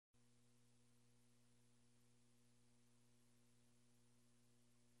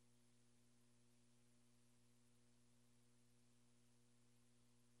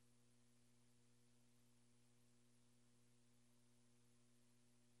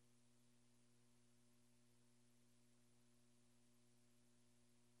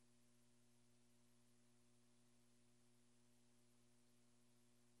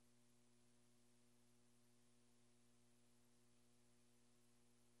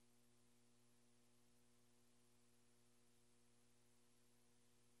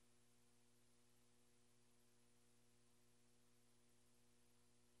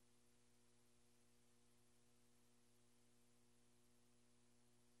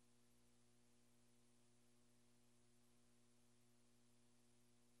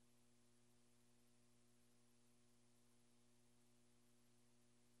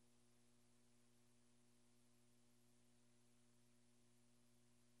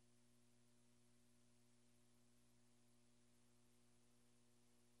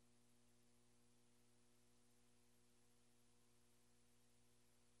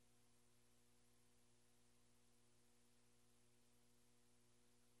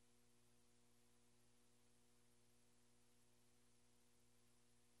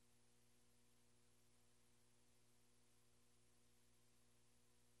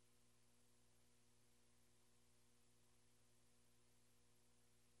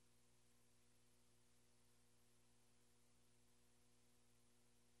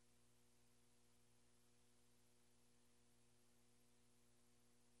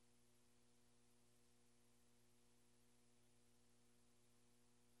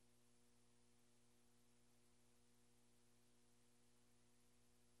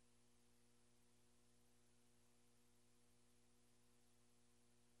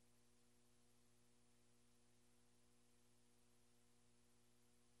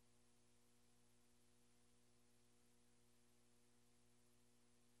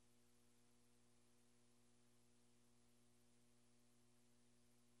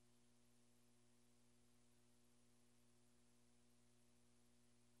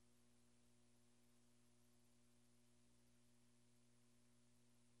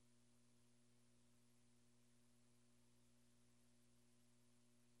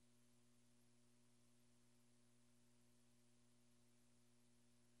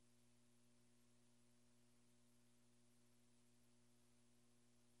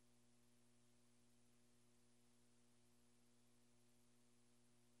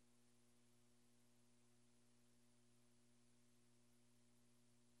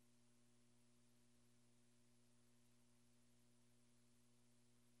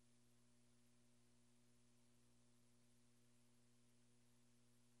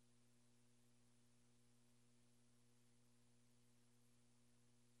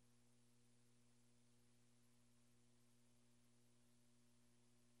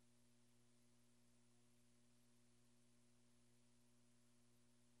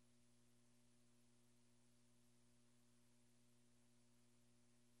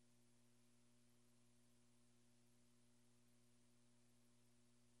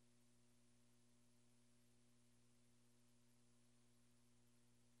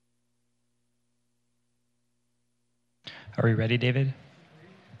Are we ready, David?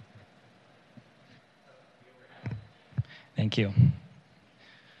 Thank you.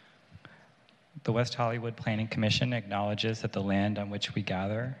 The West Hollywood Planning Commission acknowledges that the land on which we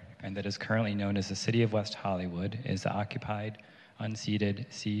gather, and that is currently known as the City of West Hollywood, is the occupied, unceded,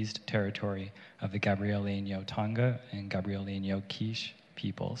 seized territory of the Gabrielino Tonga and Gabrielino Quiche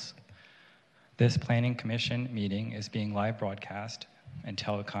peoples. This Planning Commission meeting is being live broadcast and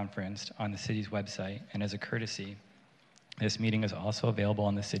teleconferenced on the city's website, and as a courtesy, this meeting is also available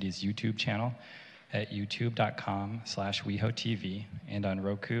on the city's YouTube channel at youtube.com/WeHoTV and on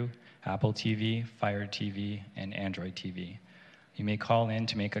Roku, Apple TV, Fire TV, and Android TV. You may call in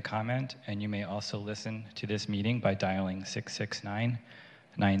to make a comment, and you may also listen to this meeting by dialing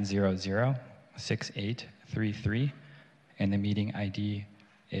 669-900-6833, and the meeting ID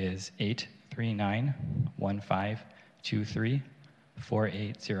is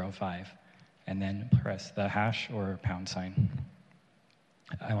 839-1523-4805, and then press the hash or pound sign.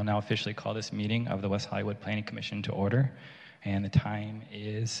 I will now officially call this meeting of the West Hollywood Planning Commission to order, and the time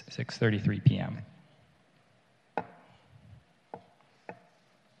is 6:33 p.m.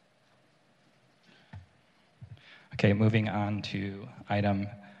 Okay, moving on to item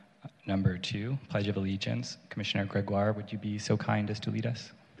number 2, Pledge of Allegiance. Commissioner Gregoire, would you be so kind as to lead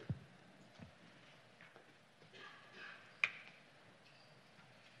us?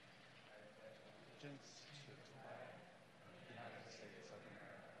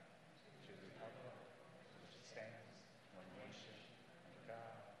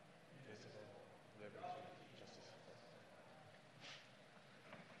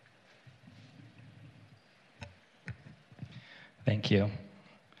 Thank you.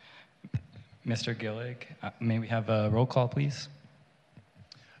 Mr. Gillig, may we have a roll call, please?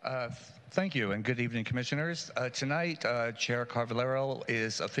 Thank you, and good evening, Commissioners. Tonight, Chair Carvalero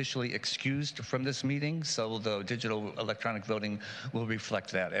is officially excused from this meeting, so the digital electronic voting will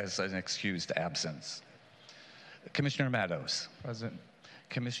reflect that as an excused absence. Commissioner Matos. Present.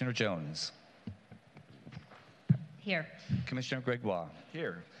 Commissioner Jones. Here. Commissioner Gregoire.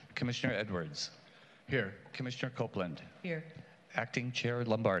 Here. Commissioner Edwards. Here. Commissioner Copeland. Here. Acting Chair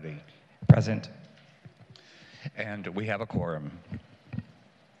Lombardi. Present. And we have a quorum.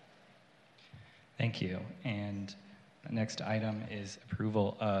 Thank you. And the next item is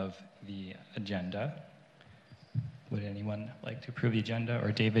approval of the agenda. Would anyone like to approve the agenda?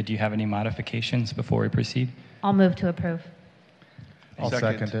 Or David, do you have any modifications before we proceed? I'll move to approve. I'll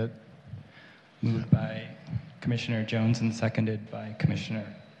second it. Moved by Commissioner Jones and seconded by Commissioner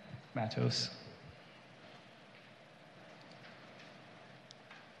Matos.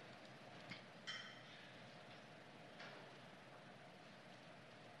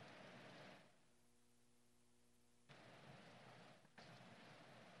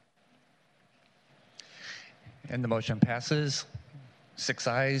 And the motion passes. 6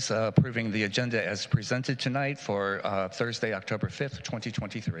 ayes, approving the agenda as presented tonight for Thursday, October 5th,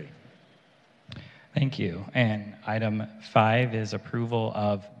 2023. Thank you. And item 5 is approval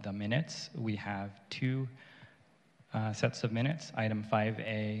of the minutes. We have 2 sets of minutes. Item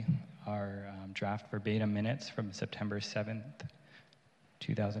 5A are draft verbatim minutes from September 7th,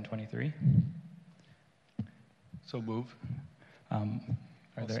 2023. So move.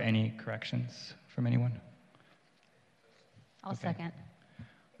 Are there any corrections from anyone? I'll second.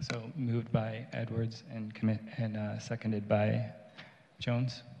 So moved by Edwards and seconded by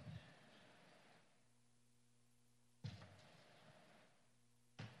Jones.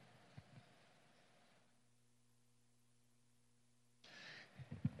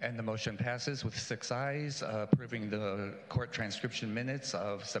 And the motion passes with 6 ayes, approving the court transcription minutes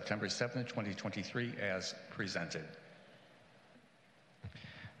of September 7th, 2023 as presented.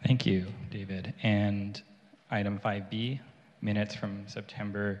 Thank you, David. And item 5B, minutes from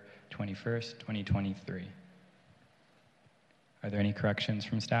September 21st, 2023. Are there any corrections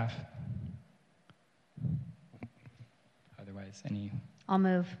from staff? Otherwise, any? I'll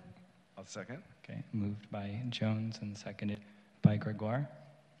move. I'll second. Okay, moved by Jones and seconded by Gregoire.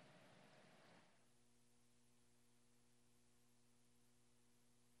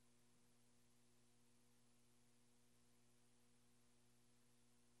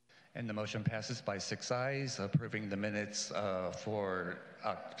 And the motion passes by 6 ayes, approving the minutes for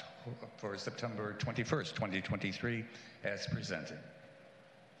September 21st, 2023 as presented.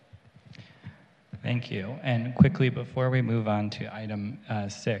 Thank you. And quickly, before we move on to item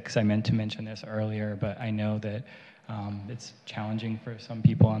 6, I meant to mention this earlier, but I know that it's challenging for some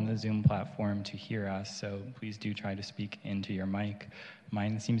people on the Zoom platform to hear us, so please do try to speak into your mic.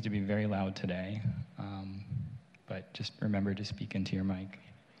 Mine seems to be very loud today, but just remember to speak into your mic.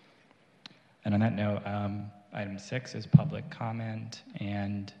 And on that note, item 6 is public comment.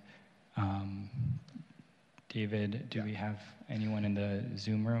 And David, do we have anyone in the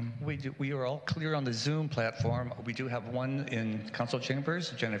Zoom room? We are all clear on the Zoom platform. We do have one in council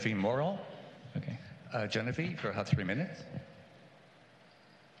chambers, Genevieve Morrill. Okay. Genevieve, you'll have 3 minutes.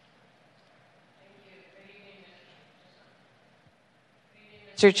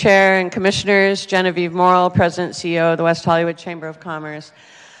 Mr. Chair and Commissioners, Genevieve Morrill, President and CEO of the West Hollywood Chamber of Commerce.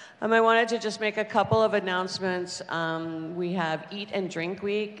 I wanted to just make a couple of announcements. We have Eat and Drink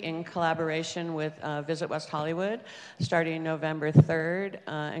Week in collaboration with Visit West Hollywood, starting November 3rd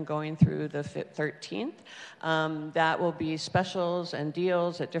and going through the 13th. That will be specials and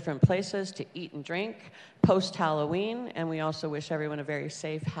deals at different places to eat and drink post-Halloween, and we also wish everyone a very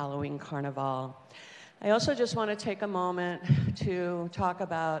safe Halloween Carnival. I also just want to take a moment to talk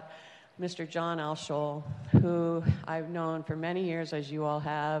about Mr. John Alshoel, who I've known for many years, as you all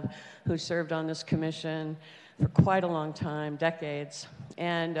have, who served on this commission for quite a long time, decades.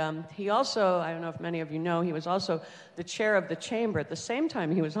 And he also, I don't know if many of you know, he was also the chair of the chamber at the same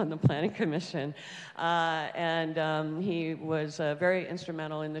time he was on the Planning Commission. He was very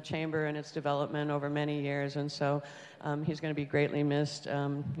instrumental in the chamber and its development over many years. And so he's going to be greatly missed.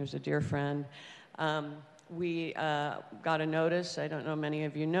 He was a dear friend. We got a notice, I don't know many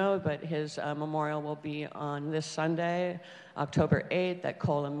of you know, but his memorial will be on this Sunday, October 8th at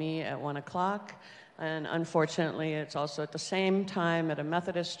Colamy at 1 o'clock. And unfortunately, it's also at the same time at a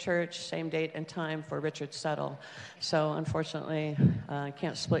Methodist church, same date and time for Richard Settle. So unfortunately, I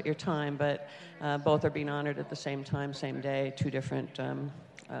can't split your time, but both are being honored at the same time, same day, 2 different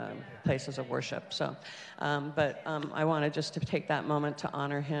places of worship. So, I wanted just to take that moment to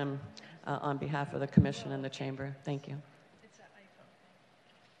honor him on behalf of the Commission and the Chamber. Thank you.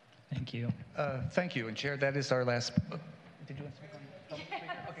 Thank you. Thank you. And Chair, that is our last. Did you want to speak on public speaker?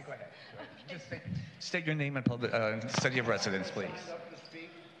 Okay, go ahead. Just state your name and city of residence, please.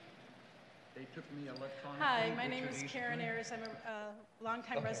 Hi, my name is Karen Ayers. I'm a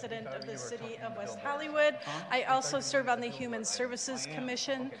longtime resident of the city of West Hollywood. I also serve on the Human Services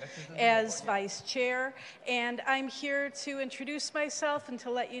Commission as vice chair, and I'm here to introduce myself and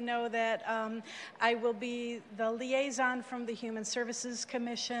to let you know that I will be the liaison from the Human Services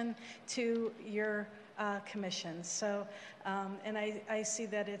Commission to your commission. So, and I see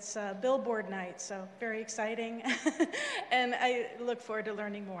that it's billboard night, so very exciting, and I look forward to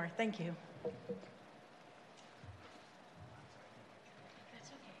learning more. Thank you.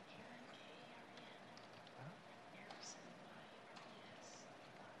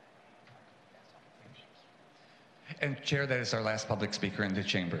 And Chair, that is our last public speaker in the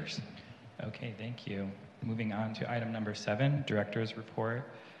chambers. Okay, thank you. Moving on to item number 7, Director's Report.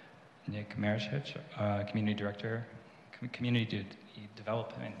 Nick Maricic, Community Director, Community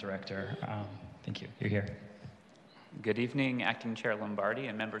Development Director. Thank you. You're here. Good evening, Acting Chair Lombardi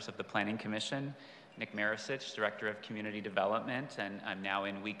and members of the Planning Commission. Nick Maricic, Director of Community Development, and I'm now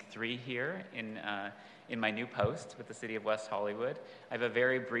in week 3 here in my new post with the City of West Hollywood. I have a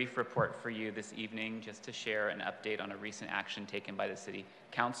very brief report for you this evening just to share an update on a recent action taken by the City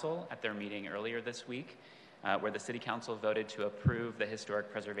Council at their meeting earlier this week, where the City Council voted to approve the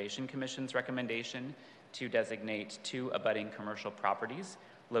Historic Preservation Commission's recommendation to designate 2 abutting commercial properties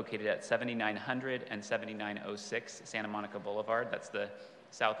located at 7900 and 7906 Santa Monica Boulevard. That's the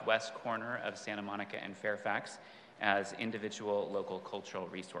southwest corner of Santa Monica and Fairfax, as individual local cultural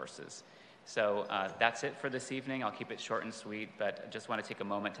resources. So that's it for this evening. I'll keep it short and sweet, but I just want to take a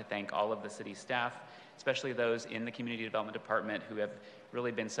moment to thank all of the city staff, especially those in the Community Development Department who have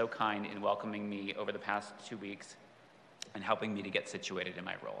really been so kind in welcoming me over the past 2 weeks and helping me to get situated in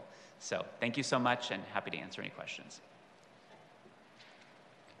my role. So thank you so much, and happy to answer any questions.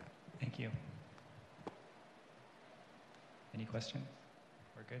 Thank you. Any questions?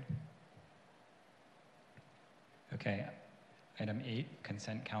 We're good? Okay. Item 8,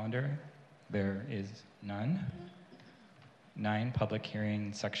 consent calendar. There is none. 9, public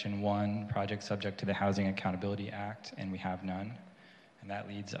hearing, section 1, project subject to the Housing Accountability Act, and we have none. And that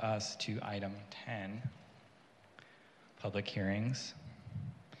leads us to item 10, public hearings.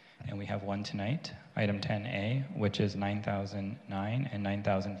 And we have one tonight, item 10A, which is 9009 and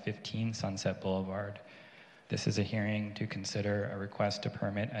 9015 Sunset Boulevard. This is a hearing to consider a request to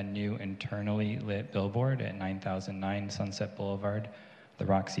permit a new internally lit billboard at 9009 Sunset Boulevard, the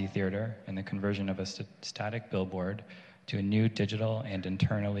Roxy Theater, and the conversion of a static billboard to a new digital and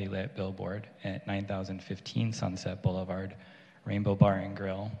internally lit billboard at 9015 Sunset Boulevard, Rainbow Bar and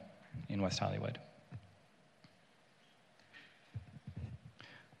Grill in West Hollywood.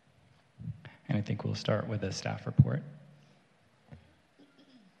 And I think we'll start with a staff report.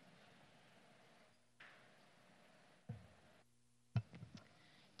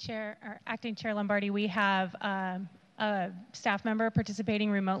 Chair or Acting Chair Lombardi, we have a staff member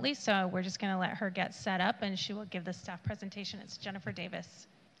participating remotely, so we're just going to let her get set up and she will give the staff presentation. It's Jennifer Davis,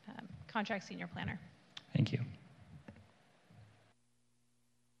 Contract Senior Planner. Thank you.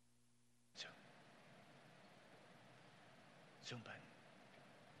 Zoom button.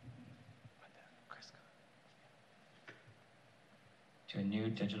 To a new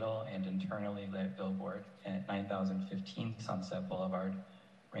digital and internally lit billboard at 9015 Sunset Boulevard,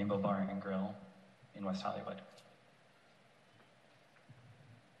 Rainbow Bar and Grill in West Hollywood.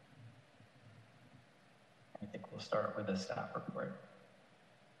 I think we'll start with the staff report.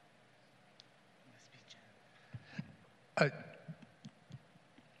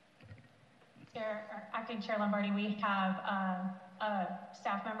 Chair, or Acting Chair Lombardi, we have a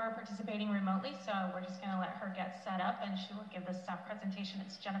staff member participating remotely, so we're just going to let her get set up and she will give the staff presentation.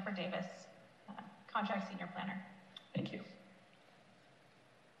 It's Jennifer Davis, Contract Senior Planner. Thank you.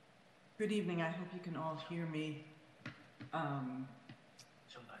 Good evening. I hope you can all hear me.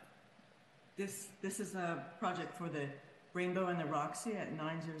 This is a project for the Rainbow and the Roxy at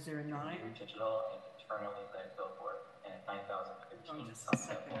 9009. Digital and internally lit billboard at 9015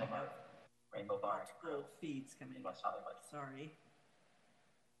 Sunset Boulevard, Rainbow Bar and Grill feeds coming in West Hollywood. Sorry.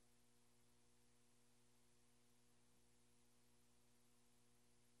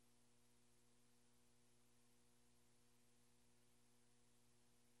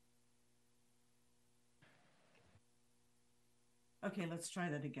 Okay, let's try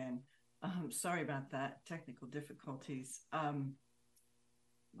that again. Sorry about that, technical difficulties.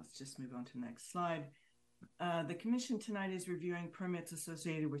 Let's just move on to the next slide. The commission tonight is reviewing permits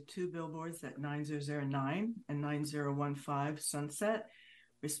associated with two billboards at 9009 and 9015 Sunset,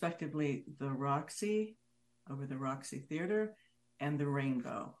 respectively the Roxy over the Roxy Theater and the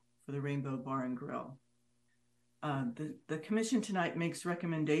Rainbow for the Rainbow Bar and Grill. The commission tonight makes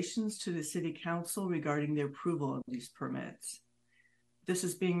recommendations to the City Council regarding the approval of these permits. This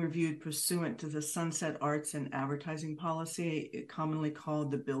is being reviewed pursuant to the Sunset Arts and Advertising Policy, commonly called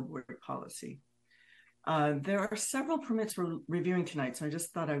the Billboard Policy. There are several permits we're reviewing tonight, so I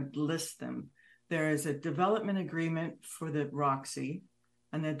just thought I would list them. There is a development agreement for the Roxy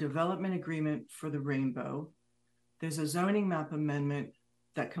and a development agreement for the Rainbow. There's a zoning map amendment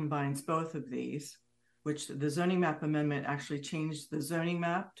that combines both of these, which the zoning map amendment actually changed the zoning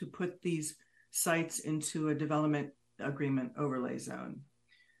map to put these sites into a development agreement overlay zone.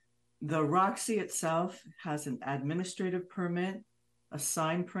 The Roxy itself has an administrative permit, a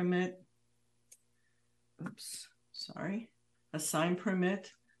sign permit, a sign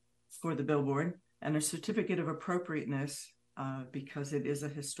permit for the billboard, and a certificate of appropriateness because it is a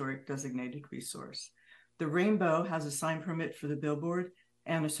historic designated resource. The Rainbow has a sign permit for the billboard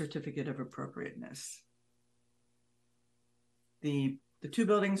and a certificate of appropriateness. The two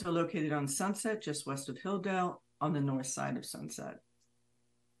buildings are located on Sunset, just west of Hilldale, on the north side of Sunset.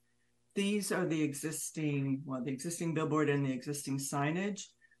 These are the existing billboard and the existing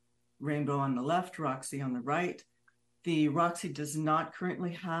signage. Rainbow on the left, Roxy on the right. The Roxy does not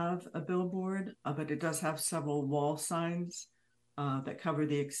currently have a billboard, but it does have several wall signs that cover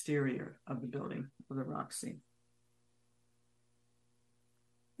the exterior of the building of the Roxy.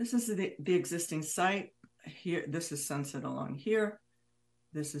 This is the existing site. Here, this is Sunset along here.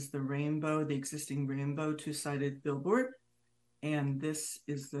 This is the Rainbow, the existing Rainbow two-sided billboard. And this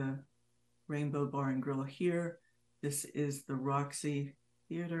is the Rainbow Bar and Grill here. This is the Roxy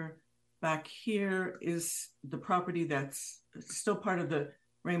Theater. Back here is the property that's still part of the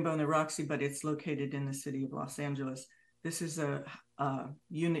Rainbow and the Roxy, but it's located in the city of Los Angeles. This is a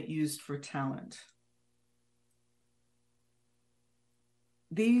unit used for talent.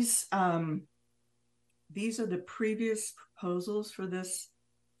 These are the previous proposals for these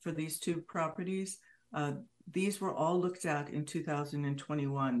two properties. These were all looked at in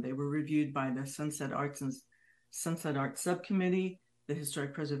 2021. They were reviewed by the Sunset Arts Subcommittee, the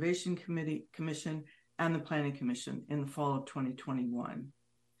Historic Preservation Commission, and the Planning Commission in the fall of 2021.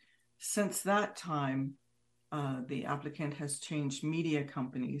 Since that time, the applicant has changed media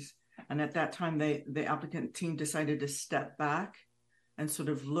companies. And at that time, the applicant team decided to step back and sort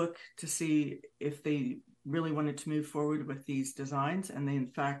of look to see if they really wanted to move forward with these designs. And they, in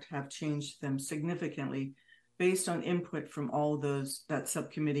fact, have changed them significantly based on input from all that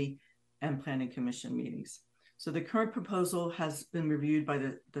subcommittee and Planning Commission meetings. So the current proposal has been reviewed by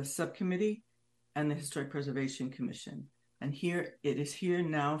the subcommittee and the Historic Preservation Commission. And here it is here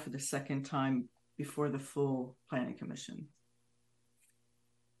now for the second time before the full Planning Commission.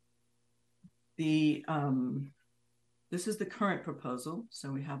 This is the current proposal.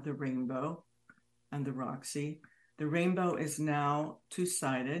 So we have the Rainbow and the Roxy. The rainbow is now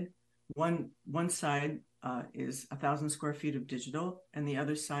two-sided. One side is 1,000 square feet of digital, and the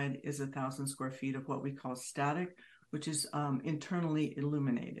other side is 1,000 square feet of what we call static, which is internally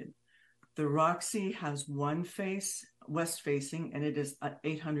illuminated. The Roxy has one face, west-facing, and it is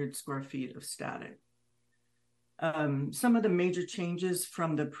 800 square feet of static. Some of the major changes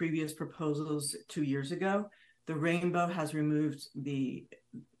from the previous proposals 2 years ago, the rainbow has removed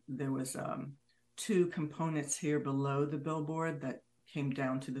there was 2 components here below the billboard that came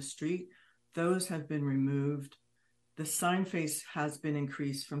down to the street. Those have been removed. The sign face has been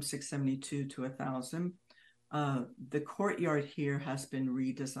increased from 672 to 1,000. The courtyard here has been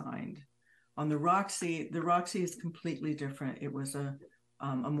redesigned. On the Roxy is completely different. It was a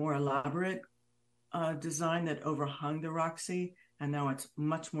more elaborate design that overhung the Roxy, and now it's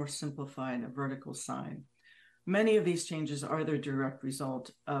much more simplified, a vertical sign. Many of these changes are the direct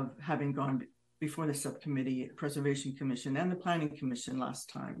result of having gone before the Subcommittee, Preservation Commission, and the Planning Commission last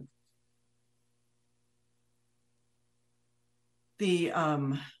time.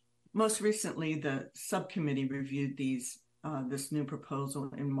 Most recently, the subcommittee reviewed this new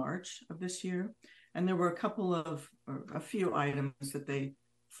proposal in March of this year, and there were a few items that they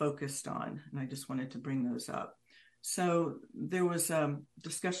focused on, and I just wanted to bring those up. So there was a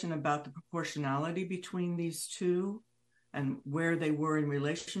discussion about the proportionality between these two and where they were in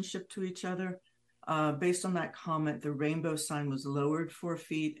relationship to each other. Based on that comment, the rainbow sign was lowered 4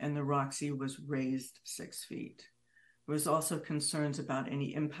 feet and the Roxy was raised 6 feet. There was also concerns about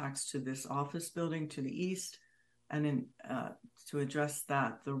any impacts to this office building to the east, and to address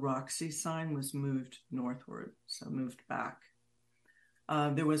that, the Roxy sign was moved northward, so moved back.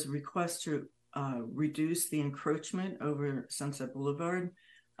 There was a request to reduce the encroachment over Sunset Boulevard.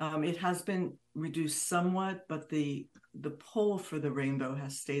 It has been reduced somewhat, but the pole for the rainbow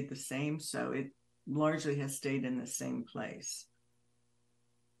has stayed the same, so it largely has stayed in the same place.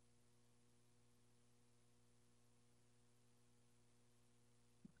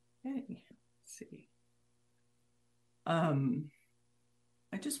 Okay, let's see.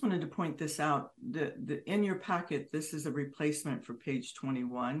 I just wanted to point this out. In your packet, this is a replacement for page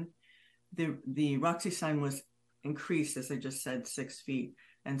 21. The Roxy sign was increased, as I just said, 6 feet.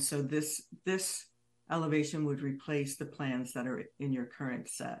 And so this elevation would replace the plans that are in your current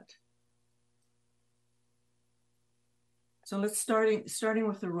set. So let's starting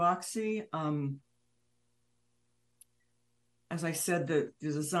with the Roxy. As I said, the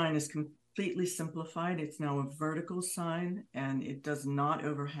design is completely simplified. It's now a vertical sign, and it does not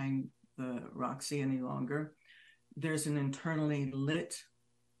overhang the Roxy any longer. There's an internally lit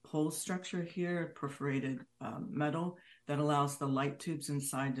pole structure here, perforated metal, that allows the light tubes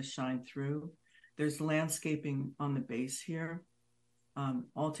inside to shine through. There's landscaping on the base here.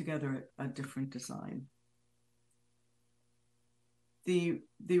 Altogether, a different design. The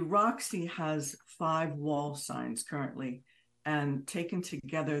Roxy has 5 wall signs currently, and taken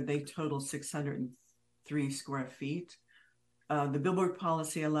together, they total 603 square feet. The billboard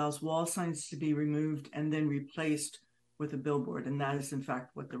policy allows wall signs to be removed and then replaced with a billboard, and that is in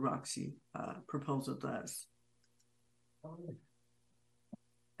fact what the Roxy proposal does.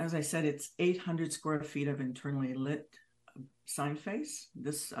 As I said, it's 800 square feet of internally lit sign face.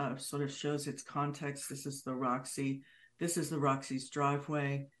 This sort of shows its context. This is the Roxy. This is the Roxy's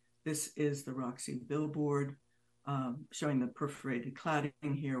driveway. This is the Roxy billboard, showing the perforated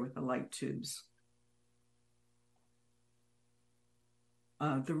cladding here with the light tubes.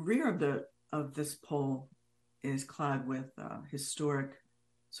 The rear of this pole is clad with historic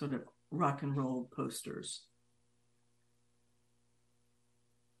sort of rock and roll posters.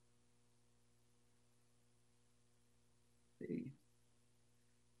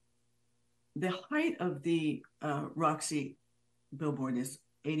 The height of the Roxy billboard is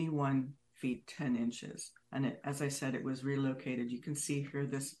 81 feet 10 inches, and as I said, it was relocated. You can see here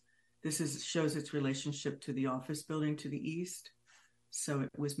this shows its relationship to the office building to the east, so it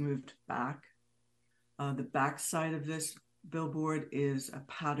was moved back. The back side of this billboard is a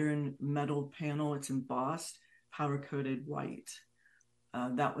pattern metal panel. It's embossed, powder coated white.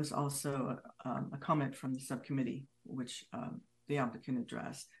 That was also a comment from the subcommittee, which the applicant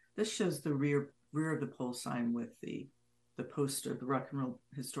addressed. This shows the rear of the pole sign with the poster, the rock and roll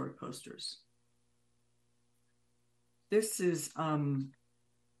historic posters. This is a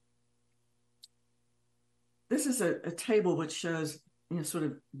table which shows, sort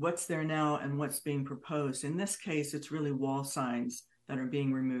of what's there now and what's being proposed. In this case, it's really wall signs that are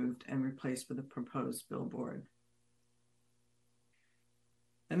being removed and replaced with a proposed billboard.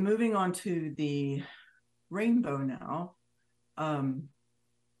 And moving on to the rainbow now.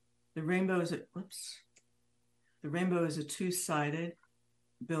 The rainbow is The rainbow is a two-sided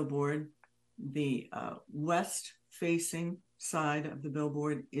billboard. The west-facing side of the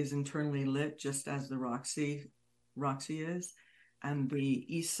billboard is internally lit, just as the Roxy is, and the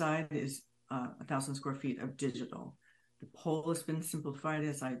east side is 1,000 square feet of digital. The pole has been simplified,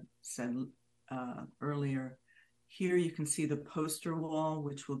 as I said earlier. Here you can see the poster wall,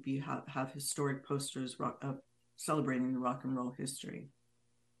 which will have historic posters celebrating the rock and roll history.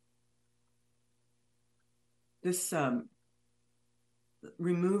 This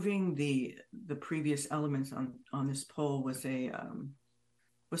removing the previous elements on this pole was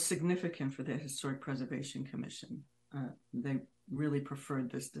significant for the Historic Preservation Commission. They really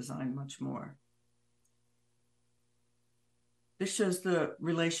preferred this design much more. This shows the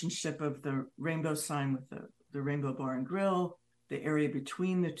relationship of the rainbow sign with the Rainbow Bar and Grill, the area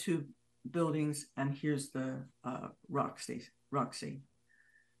between the two buildings, and here's the Roxy.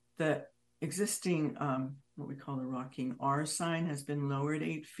 The existing, what we call the Rocking R sign, has been lowered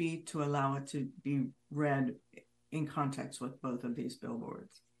 8 feet to allow it to be read in context with both of these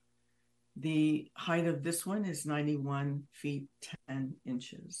billboards. The height of this one is 91 feet 10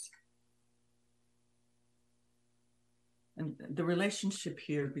 inches. And the relationship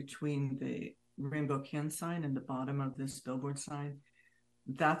here between the rainbow can sign and the bottom of this billboard sign,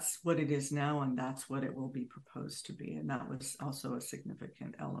 that's what it is now, and that's what it will be proposed to be. And that was also a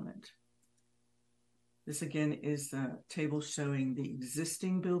significant element. This again is a table showing the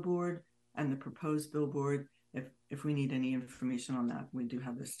existing billboard and the proposed billboard. If we need any information on that, we do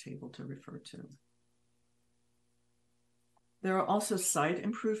have this table to refer to. There are also site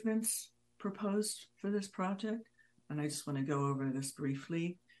improvements proposed for this project, and I just want to go over this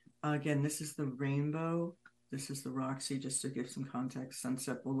briefly. Again, this is the Rainbow. This is the Roxy, just to give some context,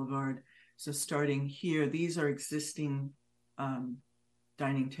 Sunset Boulevard. So starting here, these are existing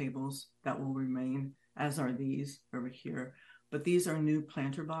dining tables that will remain, as are these over here. But these are new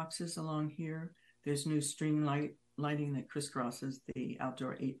planter boxes along here. There's new string lighting that crisscrosses the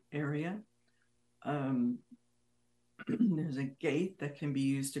outdoor area. There's a gate that can be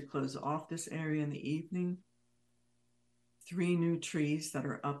used to close off this area in the evening. 3 new trees that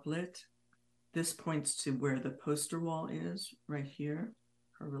are uplit. This points to where the poster wall is, right here,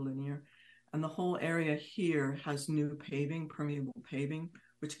 curvilinear. And the whole area here has new paving, permeable paving,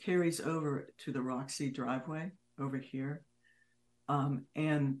 which carries over to the Roxy driveway over here.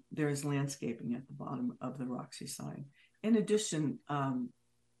 And there's landscaping at the bottom of the Roxy sign. In addition,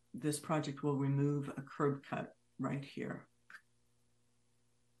 this project will remove a curb cut right here.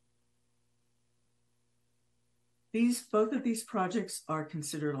 Both of these projects are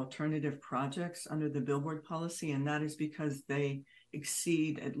considered alternative projects under the billboard policy, and that is because they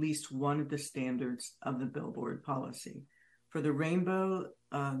exceed at least one of the standards of the billboard policy. For the Rainbow,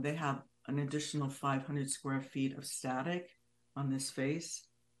 they have an additional 500 square feet of static on this face,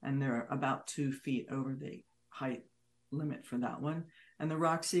 and they're about 2 feet over the height limit for that one. And the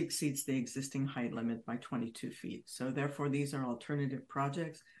Roxy exceeds the existing height limit by 22 feet. So therefore, these are alternative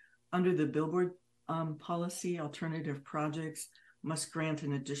projects. Under the billboard policy, alternative projects must grant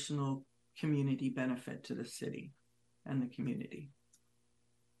an additional community benefit to the city and the community.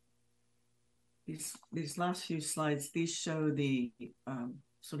 These last few slides, these show the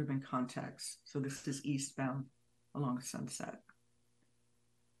sort of in context. So this is eastbound along Sunset.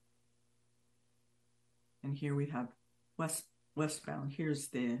 And here we have westbound. Here's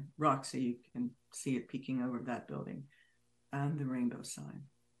the Roxy. You can see it peeking over that building, and the Rainbow sign.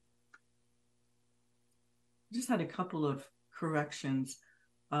 Just had a couple of corrections.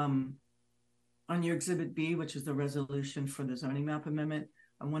 On your Exhibit B, which is the resolution for the zoning map amendment,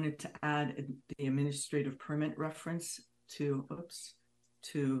 I wanted to add the administrative permit reference to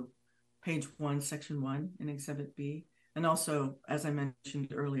page 1, section 1 in Exhibit B. And also, as I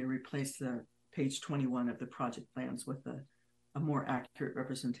mentioned earlier, replace the page 21 of the project plans with a more accurate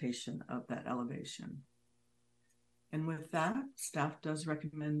representation of that elevation. And with that, staff does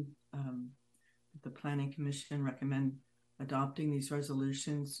recommend, the Planning Commission recommend adopting these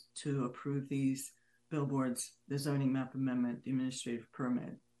resolutions to approve these billboards, the zoning map amendment, the administrative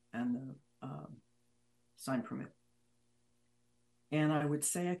permit, and the sign permit. And I would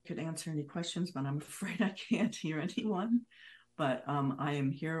say I could answer any questions, but I'm afraid I can't hear anyone. But I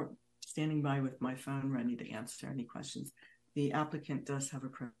am here standing by with my phone ready to answer any questions. The applicant does have a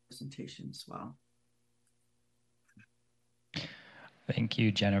presentation as well. Thank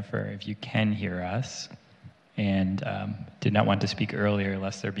you, Jennifer. If you can hear us, and did not want to speak earlier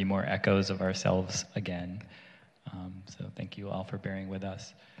lest there be more echoes of ourselves again. So thank you all for bearing with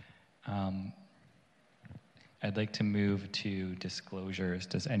us. I'd like to move to disclosures.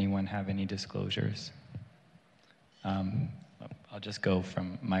 Does anyone have any disclosures? Um, I'll just go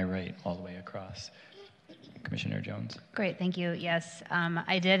from my right all the way across. Commissioner Jones. Great, thank you. Yes,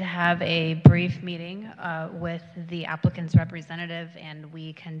 I did have a brief meeting with the applicant's representative, and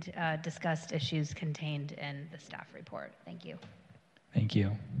we discussed issues contained in the staff report. Thank you. Thank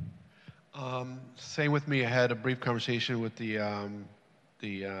you. Same with me. I had a brief conversation with the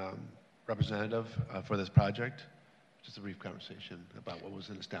representative for this project. Just a brief conversation about what was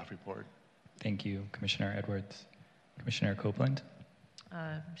in the staff report. Thank you, Commissioner Edwards. Commissioner Copeland.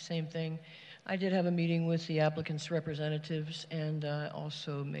 Same thing. I did have a meeting with the applicant's representatives and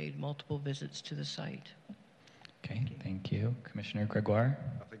also made multiple visits to the site. Okay, thank you. Commissioner Gregoire.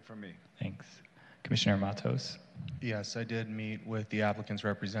 Nothing from me. Thanks. Commissioner Matos. Yes, I did meet with the applicant's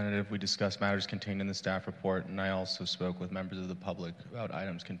representative. We discussed matters contained in the staff report, and I also spoke with members of the public about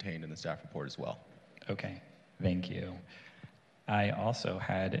items contained in the staff report as well. Okay, thank you. I also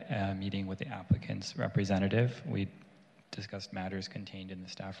had a meeting with the applicant's representative. We discussed matters contained in the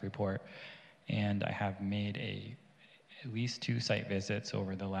staff report, and I have made at least 2 site visits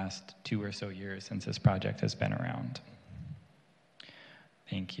over the last 2 or so years since this project has been around.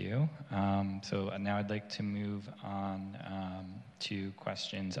 Thank you. So now I'd like to move on to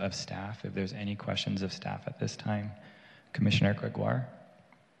questions of staff. If there's any questions of staff at this time. Commissioner Gregoire.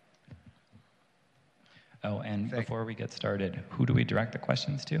 Oh, and before we get started, who do we direct the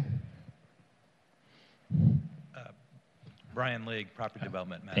questions to? Brian League, Property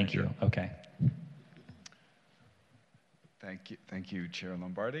Development Manager. Thank you. Okay. Thank you, Chair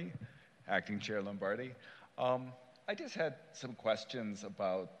Lombardi, Acting Chair Lombardi. I just had some questions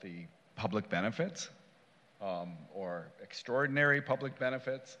about the public benefits or extraordinary public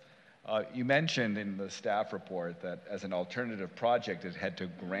benefits. You mentioned in the staff report that as an alternative project, it had to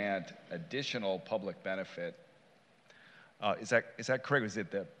grant additional public benefit. Is that correct? Was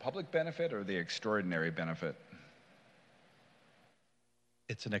it the public benefit or the extraordinary benefit?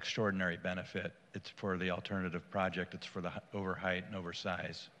 It's an extraordinary benefit. It's for the alternative project. It's for the overheight and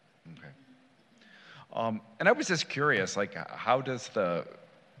oversize. Okay. And I was just curious, like, how does the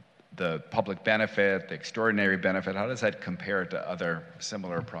public benefit, the extraordinary benefit, how does that compare to other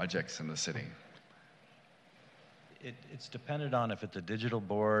similar projects in the city? It's dependent on if it's a digital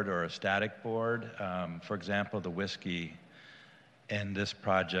board or a static board. For example, the Whiskey and this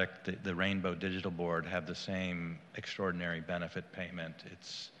project, the Rainbow Digital Board, have the same extraordinary benefit payment.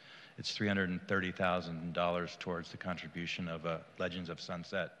 It's $330,000 towards the contribution of Legends of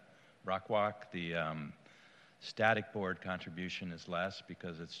Sunset Rockwalk. The static board contribution is less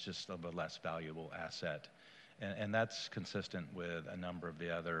because it's just of a less valuable asset. And that's consistent with a number of the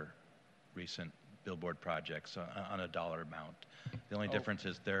other recent billboard projects on a dollar amount. The only difference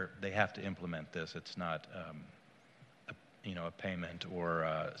is they have to implement this. It's not a payment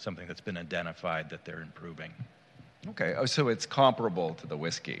or something that's been identified that they're improving. Okay, so it's comparable to the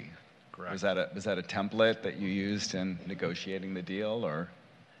Whiskey. Correct. Was that a template that you used in negotiating the deal, or?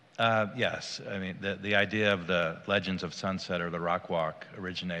 Yes, I mean the idea of the Legends of Sunset or the Rockwalk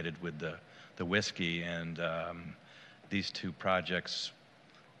originated with the Whiskey, and these 2 projects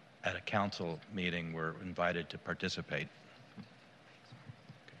at a council meeting were invited to participate.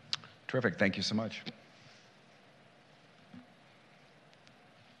 Terrific, thank you so much.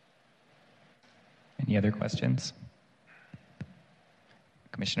 Any other questions?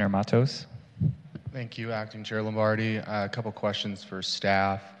 Commissioner Matos. Thank you, Acting Chair Lombardi. A couple questions for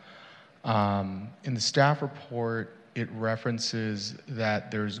staff. In the staff report, it references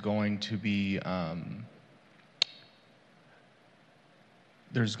that there's going to be in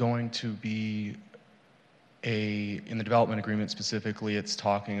the development agreement specifically, it's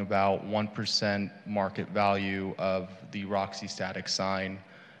talking about 1% market value of the Roxy static sign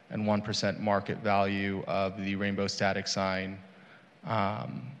and 1% market value of the Rainbow static sign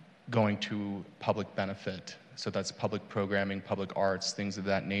going to public benefit. So that's public programming, public arts, things of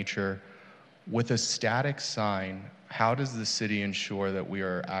that nature. With a static sign, how does the city ensure that we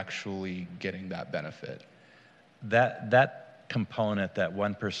are actually getting that benefit? That component, that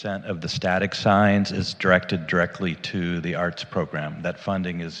 1% of the static signs, is directed directly to the arts program. That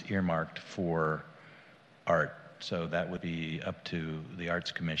funding is earmarked for art. So that would be up to the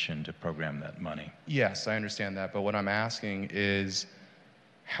Arts Commission to program that money. Yes, I understand that. But what I'm asking is,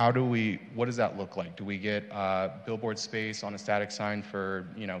 what does that look like? Do we get billboard space on a static sign for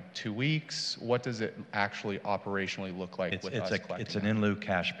 2 weeks? What does it actually operationally look like with us collecting? It's an in lieu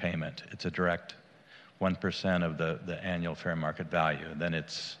cash payment. It's a direct 1% of the annual fair market value. Then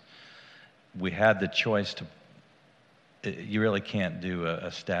we had the choice you really can't do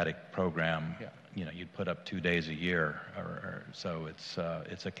a static program. Yeah. You'd put up 2 days a year, or so it's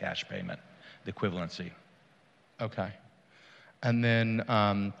a cash payment, the equivalency. Okay. And then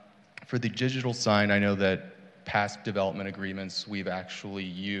for the digital sign, I know that past development agreements, we've actually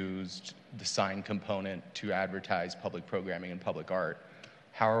used the sign component to advertise public programming and public art.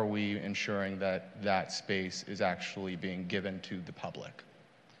 How are we ensuring that that space is actually being given to the public?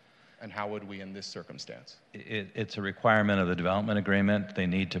 And how would we in this circumstance? It's a requirement of the development agreement. They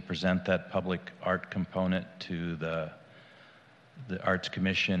need to present that public art component to the Arts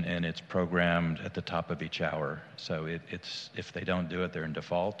Commission, and it's programmed at the top of each hour. So it's if they don't do it, they're in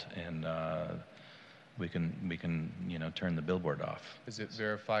default, and we can turn the billboard off. Is it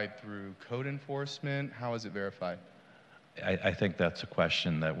verified through code enforcement? How is it verified? I think that's a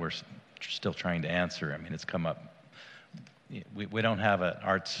question that we're still trying to answer. I mean, it's come up. We don't have an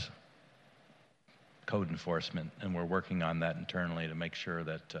arts code enforcement, and we're working on that internally to make sure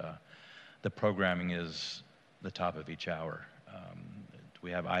that the programming is the top of each hour. We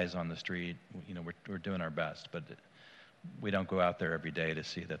have eyes on the street. We're doing our best, but we don't go out there every day to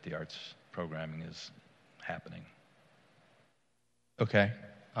see that the arts programming is happening. Okay.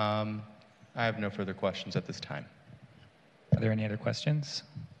 I have no further questions at this time. Are there any other questions?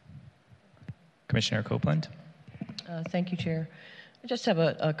 Commissioner Copeland? Thank you, Chair. I just have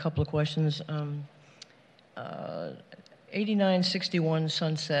a couple of questions. 8961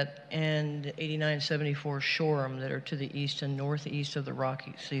 Sunset and 8974 Shoreham that are to the east and northeast of the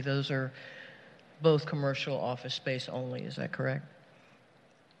Rocky Sea, those are both commercial office space only, is that correct?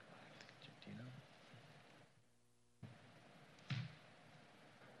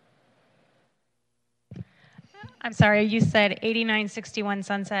 I'm sorry, you said 8961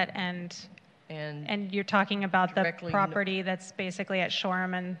 Sunset and you're talking about the property that's basically at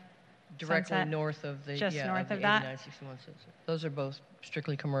Shoreham and Directly Sunset? north of the, Just north of the that? 8961 Sunset. Those are both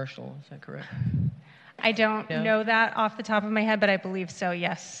strictly commercial, is that correct? I don't know that off the top of my head, but I believe so,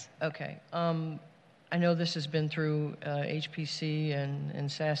 yes. Okay. I know this has been through HPC and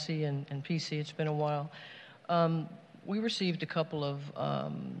SASE and PC. It's been a while. We received a couple of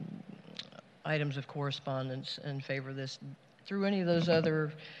items of correspondence in favor of this. Through any of those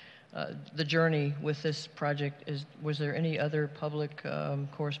other, the journey with this project, was there any other public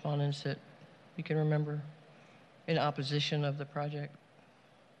correspondence that you can remember in opposition of the project?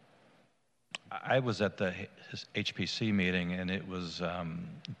 I was at the HPC meeting, and it was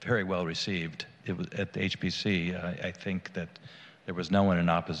very well received. It was at the HPC. I think that there was no one in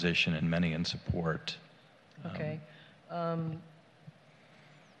opposition and many in support. Okay.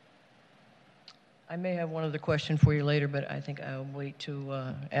 I may have one other question for you later, but I think I'll wait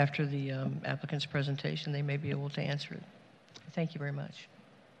to after the applicant's presentation. They may be able to answer it. Thank you very much.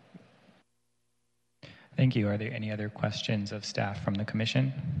 Thank you. Are there any other questions of staff from the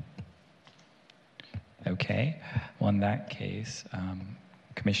commission? Okay. Well, in that case,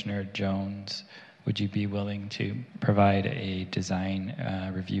 Commissioner Jones, would you be willing to provide a design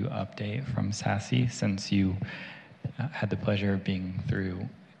review update from SASE, since you had the pleasure of being through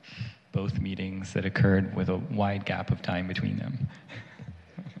both meetings that occurred with a wide gap of time between them?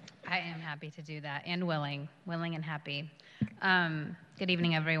 I am happy to do that, and willing and happy. Good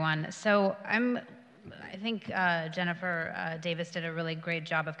evening, everyone. So I think Jennifer Davis did a really great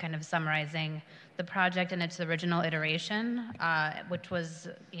job of kind of summarizing the project in its original iteration, which was,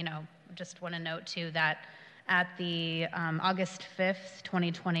 just want to note too that at the August 5th,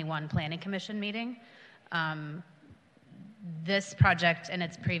 2021 Planning Commission meeting, this project in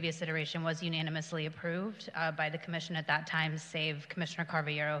its previous iteration was unanimously approved by the commission at that time, save Commissioner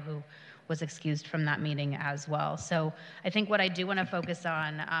Carvallero, who was excused from that meeting as well. So I think what I do want to focus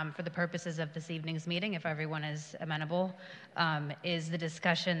on for the purposes of this evening's meeting, if everyone is amenable, is the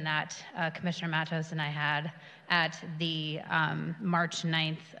discussion that Commissioner Matos and I had at the March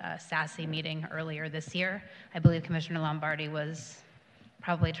 9th SASE meeting earlier this year. I believe Commissioner Lombardi was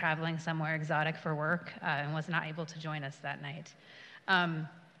probably traveling somewhere exotic for work and was not able to join us that night.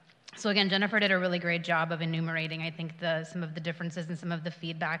 So again, Jennifer did a really great job of enumerating, I think, some of the differences and some of the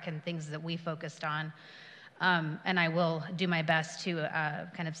feedback and things that we focused on. And I will do my best to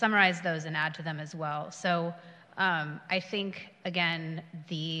kind of summarize those and add to them as well. So I think, again,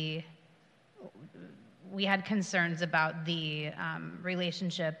 we had concerns about the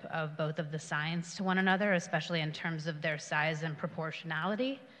relationship of both of the signs to one another, especially in terms of their size and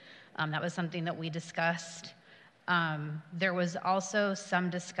proportionality. That was something that we discussed. There was also some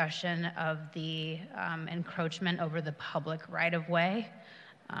discussion of the encroachment over the public right-of-way.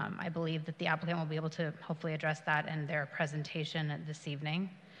 I believe that the applicant will be able to hopefully address that in their presentation this evening.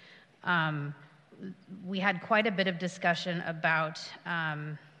 We had quite a bit of discussion about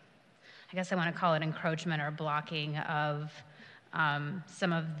I guess I want to call it encroachment or blocking of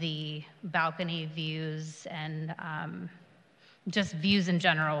some of the balcony views and just views in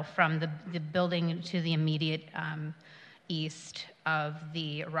general from the building to the immediate east of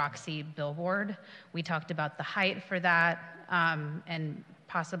the Roxy billboard. We talked about the height for that and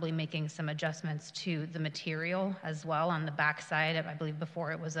possibly making some adjustments to the material as well on the back side. I believe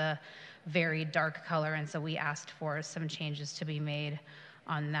before it was a very dark color, and so we asked for some changes to be made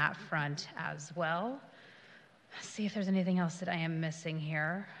on that front as well. Let's see if there's anything else that I am missing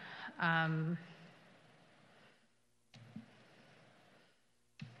here.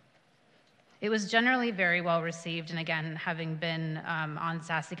 It was generally very well received, and again, having been on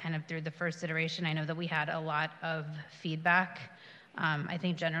SASE kind of through the first iteration, I know that we had a lot of feedback. I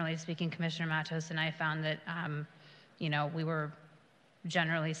think generally speaking, Commissioner Matos and I found that we were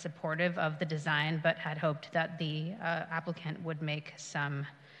generally supportive of the design, but had hoped that the applicant would make some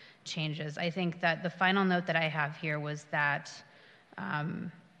changes. I think that the final note that I have here was that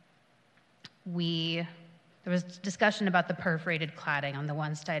there was discussion about the perforated cladding on the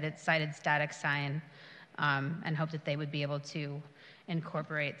one-sided static sign, and hope that they would be able to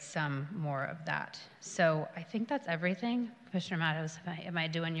incorporate some more of that. So I think that's everything. Commissioner Matos, am I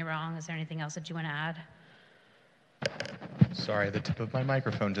doing you wrong? Is there anything else that you want to add? Sorry, the tip of my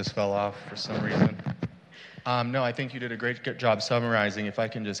microphone just fell off for some reason. No, I think you did a great job summarizing. If I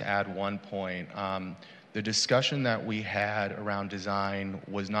can just add one point. The discussion that we had around design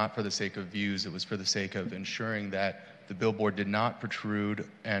was not for the sake of views, it was for the sake of ensuring that the billboard did not protrude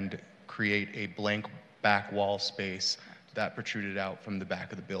and create a blank back wall space that protruded out from the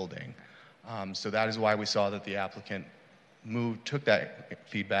back of the building. So that is why we saw that the applicant took that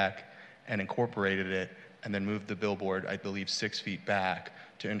feedback and incorporated it, and then moved the billboard, I believe, 6 feet back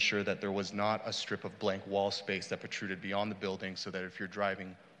to ensure that there was not a strip of blank wall space that protruded beyond the building, so that if you're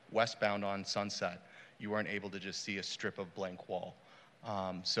driving westbound on Sunset, you weren't able to just see a strip of blank wall.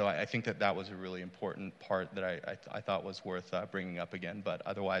 So I think that was a really important part that I thought was worth bringing up again, but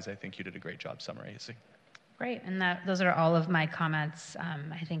otherwise I think you did a great job summarizing. Great, and those are all of my comments.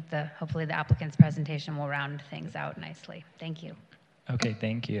 I think hopefully the applicant's presentation will round things out nicely. Thank you. Okay,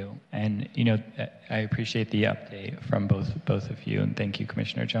 thank you. And I appreciate the update from both of you, and thank you,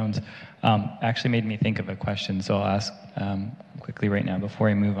 Commissioner Jones. Actually made me think of a question, so I'll ask quickly right now before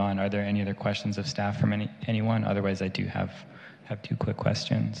we move on. Are there any other questions of staff from anyone? Otherwise, I do have 2 quick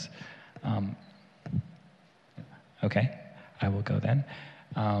questions. Okay, I will go then.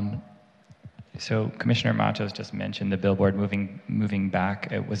 So Commissioner Matos just mentioned the billboard moving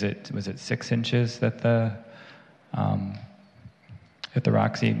back. Was it 6 inches that the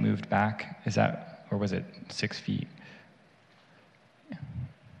Roxy moved back? Or was it 6 feet?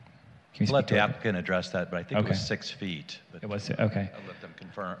 I'll let the applicant address that, but I think it was 6 feet. It was, okay. I'll let them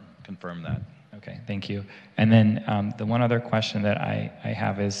confirm that. Okay, thank you. And then the one other question that I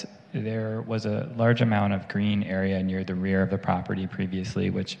have is, there was a large amount of green area near the rear of the property previously,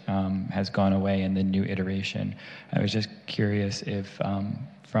 which has gone away in the new iteration. I was just curious if,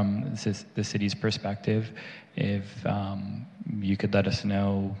 from the city's perspective, if you could let us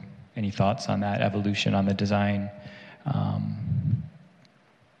know any thoughts on that evolution on the design.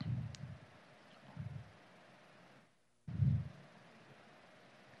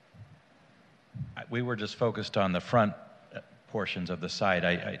 We were just focused on the front portions of the site.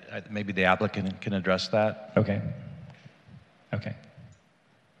 Maybe the applicant can address that. Okay. Okay.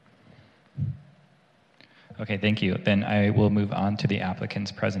 Okay, thank you. Then I will move on to the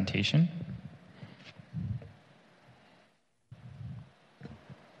applicant's presentation.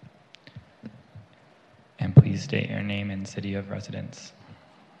 And please state your name and city of residence.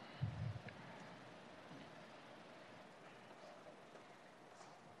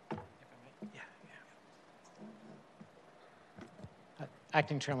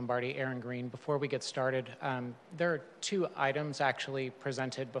 Acting Chair Lombardi, Aaron Green. Before we get started, there are 2 items actually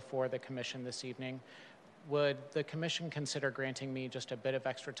presented before the commission this evening. Would the commission consider granting me just a bit of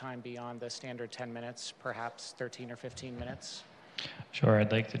extra time beyond the standard 10 minutes, perhaps 13 or 15 minutes? Sure,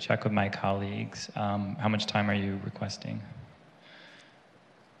 I'd like to check with my colleagues. How much time are you requesting?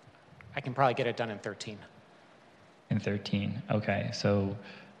 I can probably get it done in 13. In 13, okay. So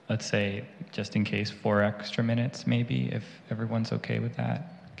let's say, just in case, 4 extra minutes maybe, if everyone's okay with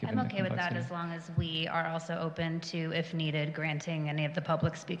that? I'm okay with that as long as we are also open to, if needed, granting any of the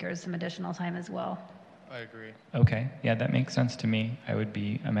public speakers some additional time as well. I agree. Okay, yeah, that makes sense to me. I would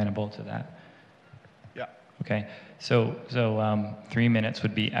be amenable to that. Yeah. Okay, so 3 minutes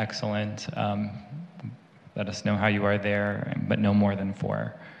would be excellent. Let us know how you are there, but no more than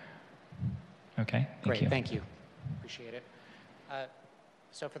 4. Okay, thank you. Great, thank you. Appreciate it.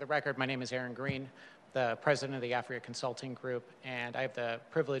 So for the record, my name is Aaron Green. the president of the Africa Consulting Group, and I have the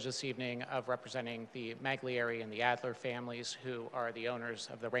privilege this evening of representing the Maglieri and the Adler families, who are the owners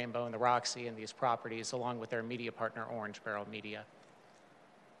of the Rainbow and the Roxy and these properties, along with their media partner, Orange Barrel Media.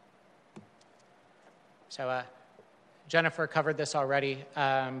 So Jennifer covered this already,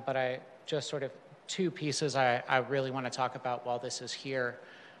 but I just sort of two pieces I really want to talk about while this is here.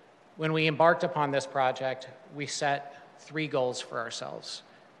 When we embarked upon this project, we set 3 goals for ourselves: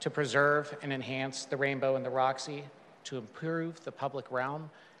 to preserve and enhance the Rainbow and the Roxy, to improve the public realm,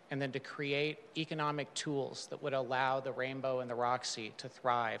 and then to create economic tools that would allow the Rainbow and the Roxy to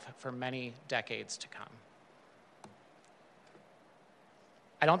thrive for many decades to come.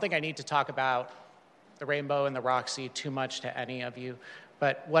 I don't think I need to talk about the Rainbow and the Roxy too much to any of you,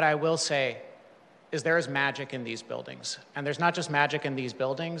 but what I will say is there is magic in these buildings. And there's not just magic in these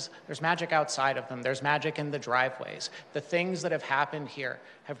buildings, there's magic outside of them. There's magic in the driveways. The things that have happened here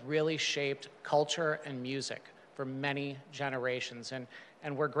have really shaped culture and music for many generations.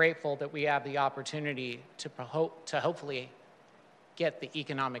 And we're grateful that we have the opportunity to hopefully get the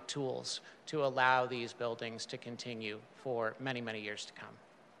economic tools to allow these buildings to continue for many, many years to come.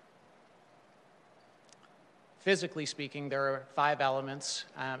 Physically speaking, there are 5 elements,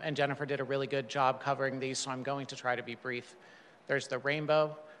 and Jennifer did a really good job covering these, so I'm going to try to be brief. There's the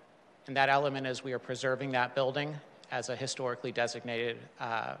Rainbow, and that element is we are preserving that building as a historically designated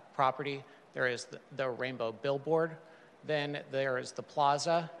property. There is the Rainbow billboard. Then there is the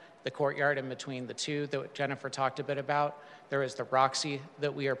plaza, the courtyard in between the two that Jennifer talked a bit about. There is the Roxy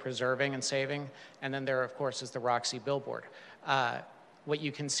that we are preserving and saving, and then there, of course, is the Roxy billboard. What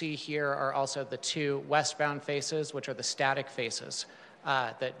you can see here are also the 2 westbound faces, which are the static faces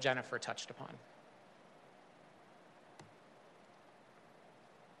that Jennifer touched upon.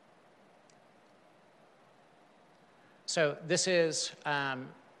 So this is,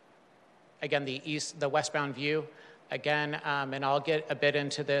 again, the westbound view. Again, and I'll get a bit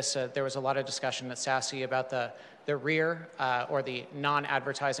into this. There was a lot of discussion at SASE about the rear or the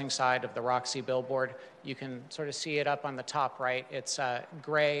non-advertising side of the Roxy billboard. You can sort of see it up on the top right. It's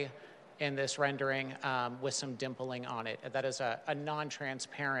gray in this rendering with some dimpling on it. That is a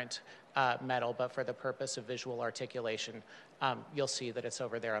non-transparent metal, but for the purpose of visual articulation, you'll see that it's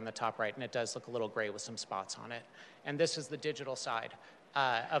over there on the top right, and it does look a little gray with some spots on it. And this is the digital side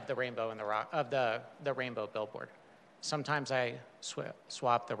of the Rainbow and the Rainbow billboard. Sometimes I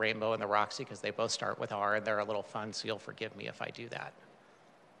swap the Rainbow and the Roxy because they both start with R and they're a little fun, so you'll forgive me if I do that.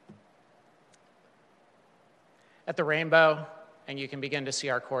 At the Rainbow, and you can begin to see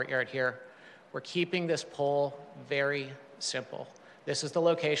our courtyard here, we're keeping this pole very simple. This is the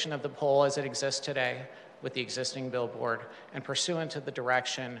location of the pole as it exists today with the existing billboard, and pursuant to the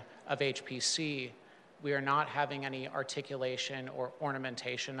direction of HPC, we are not having any articulation or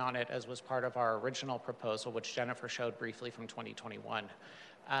ornamentation on it as was part of our original proposal, which Jennifer showed briefly from 2021.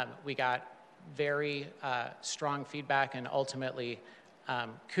 We got very strong feedback and ultimately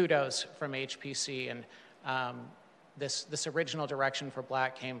kudos from HPC. And this original direction for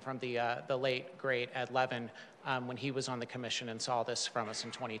Black came from the late, great Ed Levin when he was on the commission and saw this from us in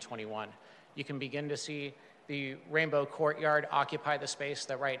 2021. You can begin to see the Rainbow Courtyard occupy the space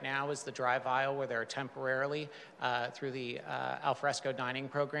that right now is the drive aisle where there are temporarily, through the alfresco dining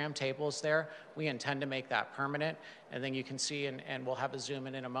program, tables there. We intend to make that permanent. And then you can see, and we'll have a zoom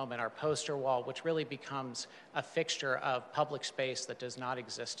in a moment, our poster wall, which really becomes a fixture of public space that does not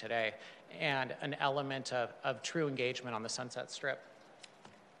exist today, and an element of true engagement on the Sunset Strip.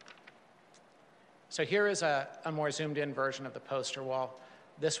 So here is a more zoomed in version of the poster wall.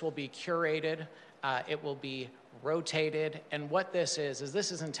 This will be curated. It will be rotated, and what this is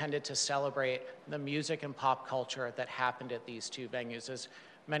this is intended to celebrate the music and pop culture that happened at these 2 venues. As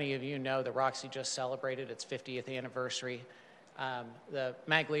many of you know, the Roxy just celebrated its 50th anniversary. The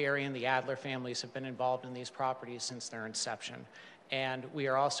Maglieri and the Adler families have been involved in these properties since their inception, and we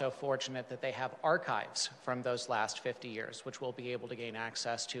are also fortunate that they have archives from those last 50 years, which we'll be able to gain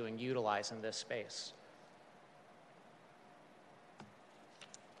access to and utilize in this space.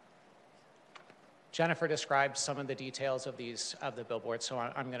 Jennifer described some of the details of the billboards, so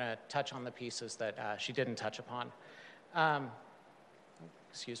I'm going to touch on the pieces that she didn't touch upon.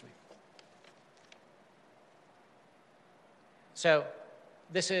 Excuse me. So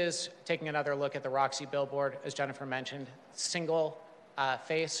this is taking another look at the Roxy billboard, as Jennifer mentioned. Single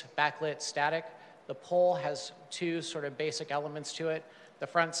face, backlit, static. The pole has 2 sort of basic elements to it. The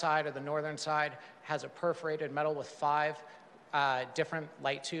front side, or the northern side, has a perforated metal with 5 different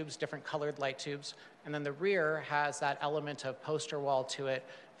light tubes, different colored light tubes. And then the rear has that element of poster wall to it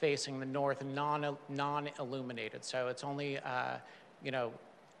facing the north, non-illuminated. So it's only,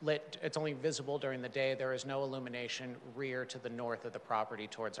 lit, it's only visible during the day. There is no illumination rear to the north of the property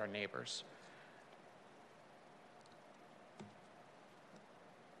towards our neighbors.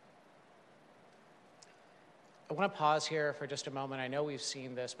 I want to pause here for just a moment. I know we've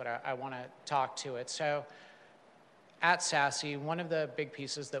seen this, but I want to talk to it. So at SASE, one of the big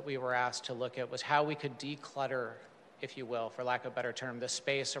pieces that we were asked to look at was how we could declutter, if you will, for lack of a better term, the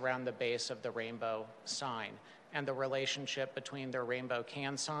space around the base of the rainbow sign and the relationship between the rainbow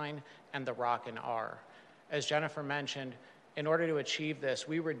can sign and the rock and R. As Jennifer mentioned, in order to achieve this,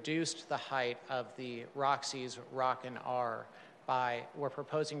 we reduced the height of the Roxy's rock and R we're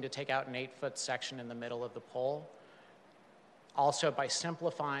proposing to take out an 8-foot section in the middle of the pole. Also, by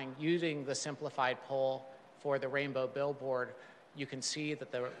simplifying, using the simplified pole for the rainbow billboard, you can see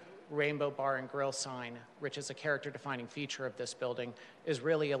that the rainbow bar and grill sign, which is a character-defining feature of this building, is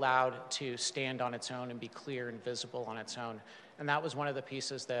really allowed to stand on its own and be clear and visible on its own. And that was one of the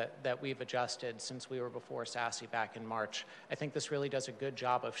pieces that we've adjusted since we were before SASE back in March. I think this really does a good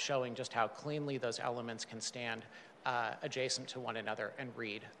job of showing just how cleanly those elements can stand adjacent to one another and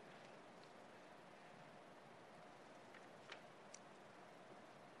read.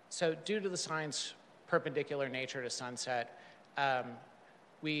 So due to the sign's perpendicular nature to Sunset,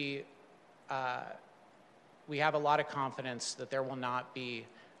 we have a lot of confidence that there will not be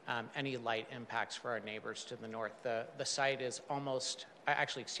any light impacts for our neighbors to the north. The site is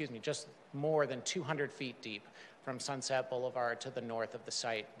just more than 200 feet deep from Sunset Boulevard to the north of the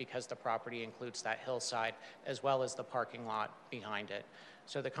site because the property includes that hillside as well as the parking lot behind it.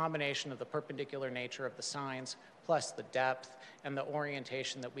 So the combination of the perpendicular nature of the signs plus the depth and the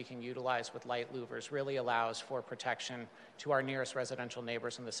orientation that we can utilize with light louvers really allows for protection to our nearest residential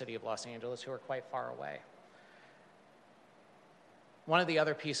neighbors in the city of Los Angeles who are quite far away. One of the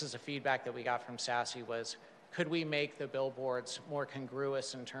other pieces of feedback that we got from SASE was, could we make the billboards more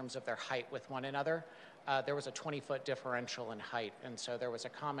congruous in terms of their height with one another? There was a 20-foot differential in height, and so there was a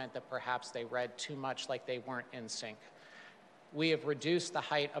comment that perhaps they read too much like they weren't in sync. We have reduced the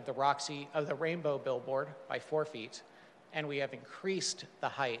height of the rainbow billboard by 4 feet, and we have increased the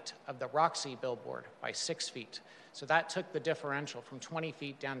height of the Roxy billboard by 6 feet. So that took the differential from 20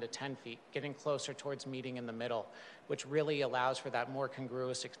 feet down to 10 feet, getting closer towards meeting in the middle, which really allows for that more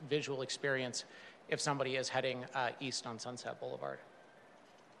congruous visual experience if somebody is heading east on Sunset Boulevard.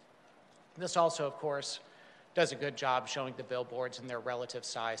 This also, of course, does a good job showing the billboards and their relative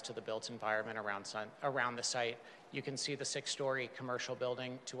size to the built environment around the site. You can see the 6-story commercial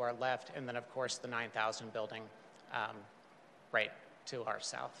building to our left, and then, of course, the 9,000 building right to our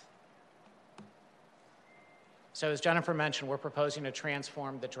south. So as Jennifer mentioned, we're proposing to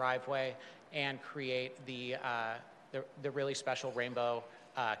transform the driveway and create the really special rainbow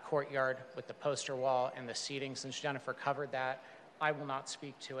courtyard with the poster wall and the seating. Since Jennifer covered that, I will not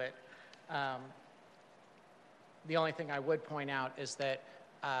speak to it. The only thing I would point out is that,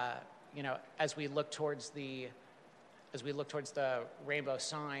 as we look towards the rainbow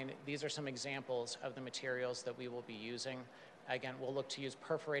sign, these are some examples of the materials that we will be using. Again, we'll look to use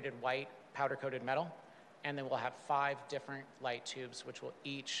perforated white powder-coated metal, and then we'll have 5 different light tubes, which will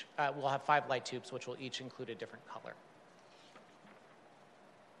each include a different color.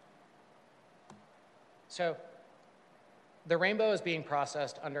 So the rainbow is being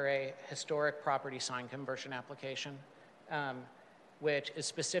processed under a historic property sign conversion application, which is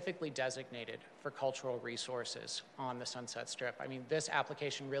specifically designated for cultural resources on the Sunset Strip. I mean, this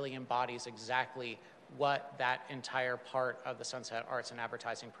application really embodies exactly what that entire part of the Sunset Arts and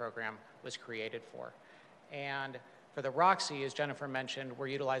Advertising program was created for. And for the Roxy, as Jennifer mentioned, we're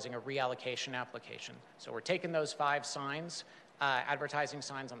utilizing a reallocation application. So we're taking those 5 signs, advertising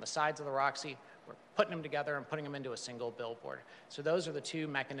signs on the sides of the Roxy, we're putting them together and putting them into a single billboard. So those are the 2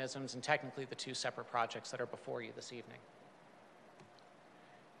 mechanisms and technically the 2 separate projects that are before you this evening.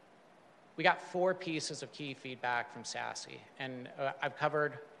 We got 4 pieces of key feedback from SASE, and I've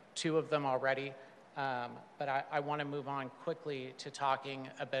covered 2 of them already, but I want to move on quickly to talking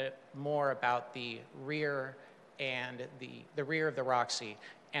a bit more about the rear and the rear of the Roxy,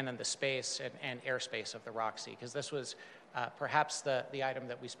 and then the space and airspace of the Roxy, because this was perhaps the item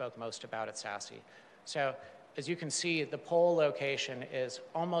that we spoke most about at SASE. So as you can see, the pole location is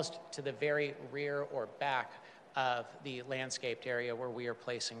almost to the very rear or back of the landscaped area where we are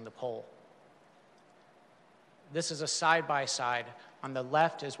placing the pole. This is a side-by-side. On the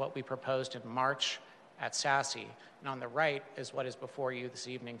left is what we proposed in March at SASE, and on the right is what is before you this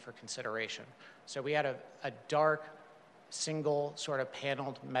evening for consideration. So we had a dark, single sort of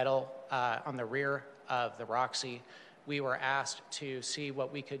paneled metal on the rear of the We were asked to see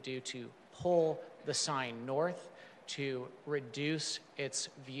what we could do to pull the sign north to reduce its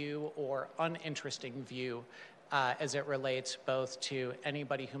view or uninteresting view as it relates both to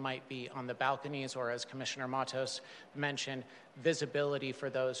anybody who might be on the balconies or, as Commissioner Matos mentioned, visibility for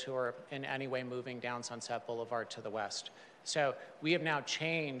those who are in any way moving down Sunset Boulevard to the west. So we have now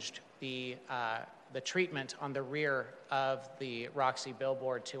changed the treatment on the rear of the Roxy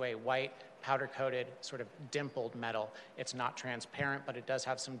billboard to a white powder-coated sort of dimpled metal. It's not transparent, but it does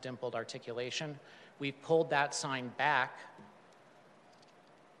have some dimpled articulation. We've pulled that sign back.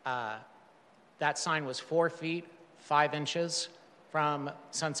 That sign was 4 feet, 5 inches from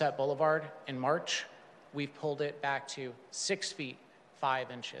Sunset Boulevard in March. We've pulled it back to 6 feet, 5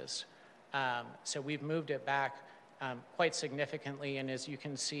 inches. So we've moved it back quite significantly, and as you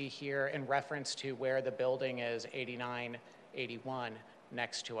can see here in reference to where the building is 89, 81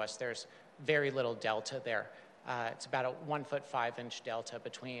 next to us, there's very little delta there. It's about a 1 foot 5 inch delta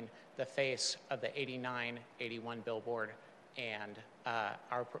between the face of the 89, 81 billboard and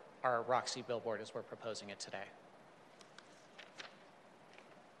our Roxy billboard as we're proposing it today.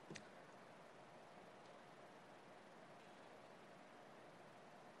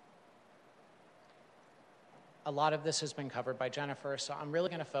 A lot of this has been covered by Jennifer, so I'm really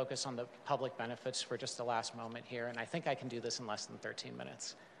going to focus on the public benefits for just the last moment here, and I think I can do this in less than 13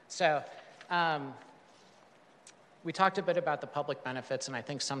 minutes. So we talked a bit about the public benefits, and I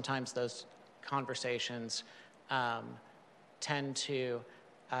think sometimes those conversations tend to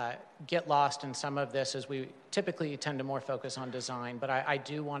get lost in some of this, as we typically tend to more focus on design, but I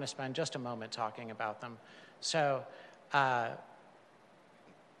do want to spend just a moment talking about them. So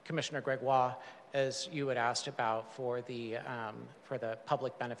Commissioner Gregoire, as you had asked about for the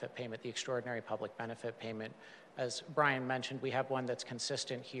public benefit payment, the extraordinary public benefit payment, as Brian mentioned, we have one that's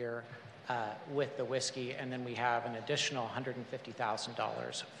consistent here with the whiskey, and then we have an additional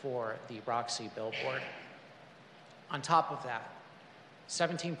 $150,000 for the Roxy billboard. On top of that,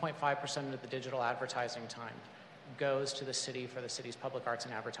 17.5% of the digital advertising time goes to the city for the city's public arts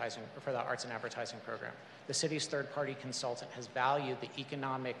and advertising, or for the arts and advertising program. The city's third-party consultant has provided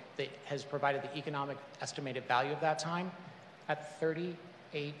the economic estimated value of that time at $38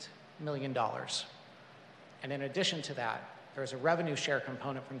 million. And in addition to that, there's a revenue share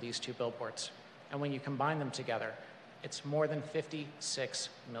component from these two billboards. And when you combine them together, it's more than $56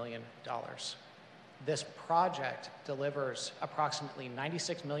 million. This project delivers approximately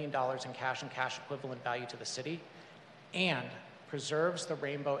 $96 million in cash and cash equivalent value to the city and preserves the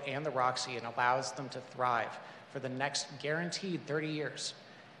Rainbow and the Roxy and allows them to thrive for the next guaranteed 30 years.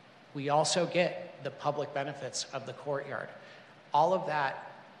 We also get the public benefits of the courtyard. All of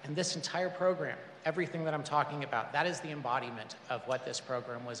that, and this entire program, everything that I'm talking about, that is the embodiment of what this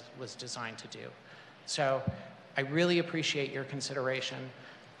program was designed to do. So I really appreciate your consideration.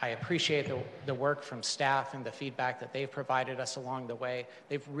 I appreciate the work from staff and the feedback that they've provided us along the way.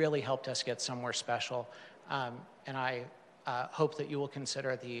 They've really helped us get somewhere special. And I hope that you will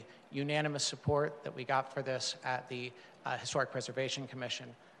consider the unanimous support that we got for this at the Historic Preservation Commission,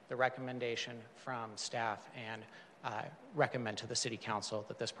 the recommendation from staff, and recommend to the City Council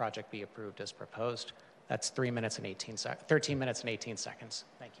that this project be approved as proposed. That's 13 minutes and 18 seconds.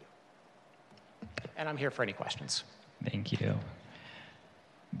 Thank you. And I'm here for any questions. Thank you.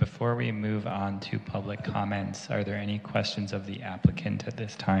 Before we move on to public comments, are there any questions of the applicant at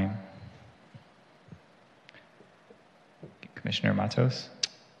this time? Commissioner Matos.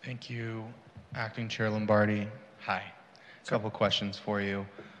 Thank you, Acting Chair Lombardi. Hi. A couple questions for you.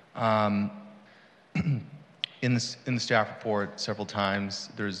 In the staff report, several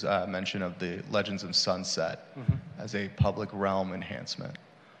times there's mention of the Legends of Sunset as a public realm enhancement.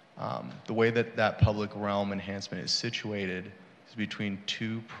 The way that public realm enhancement is situated is between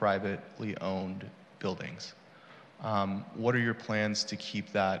two privately owned buildings. What are your plans to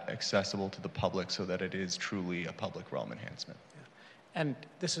keep that accessible to the public so that it is truly a public realm enhancement? And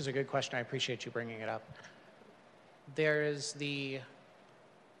this is a good question. I appreciate you bringing it up. There is the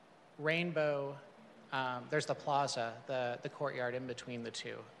Rainbow, there's the plaza, the courtyard in between the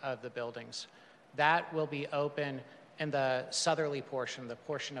two of the buildings. That will be open in the southerly portion, the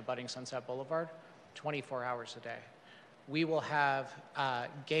portion abutting Sunset Boulevard, 24 hours a day. We will have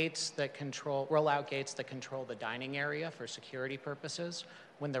gates that roll out gates that control the dining area for security purposes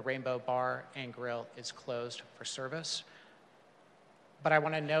when the Rainbow Bar and Grill is closed for service. But I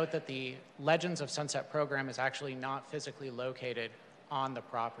want to note that the Legends of Sunset program is actually not physically located on the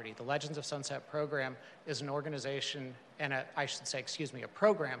property. The Legends of Sunset program is an organization and a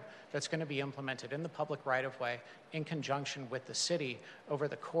program that's going to be implemented in the public right-of-way in conjunction with the city over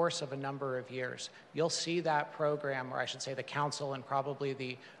the course of a number of years. You'll see that program, or I should say the council and probably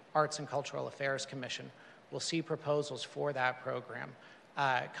the Arts and Cultural Affairs Commission, we'll see proposals for that program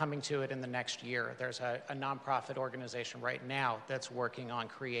coming to it in the next year. There's a nonprofit organization right now that's working on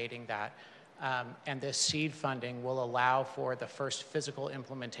creating that. And this seed funding will allow for the first physical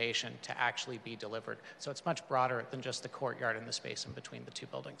implementation to actually be delivered. So it's much broader than just the courtyard and the space in between the two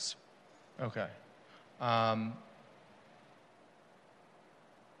buildings. Okay.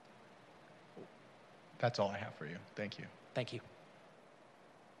 That's all I have for you. Thank you. Thank you.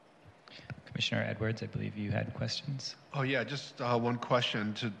 Commissioner Edwards, I believe you had questions. Oh yeah, just one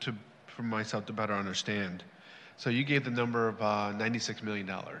question for myself to better understand. So you gave the number of $96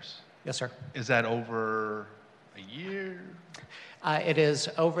 million. Yes, sir. Is that over a year? It is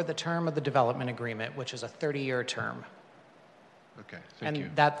over the term of the development agreement, which is a 30-year term. Okay, thank you.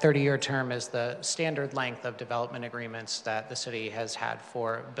 And that 30-year term is the standard length of development agreements that the city has had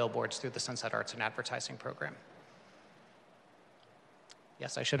for billboards through the Sunset Arts and Advertising Program.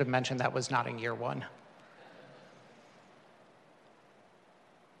 Yes, I should have mentioned that was not in year one.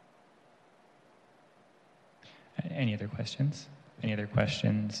 Any other questions? Any other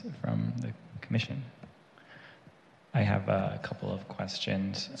questions from the commission? I have a couple of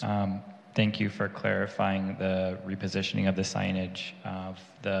questions. Thank you for clarifying the repositioning of the signage of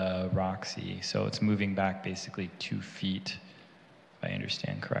the Roxy. So it's moving back basically 2 feet, if I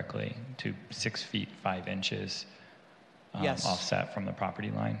understand correctly, to 6 feet 5 inches Yes. offset from the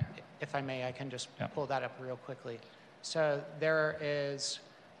property line. If I may, I can just pull that up real quickly. So there is,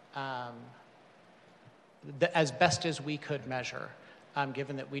 as best as we could measure,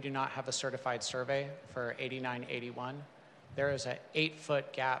 given that we do not have a certified survey for 8981, there is an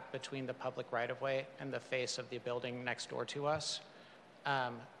 8-foot gap between the public right-of-way and the face of the building next door to us.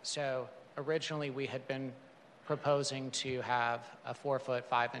 So originally we had been proposing to have a 4-foot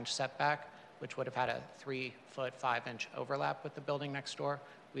 5-inch setback, which would have had a 3-foot 5-inch overlap with the building next door.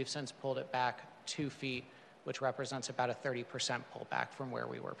 We've since pulled it back 2 feet, which represents about a 30% pullback from where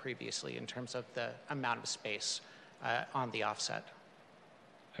we were previously in terms of the amount of space on the offset.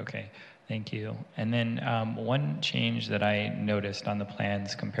 Okay, thank you. And then one change that I noticed on the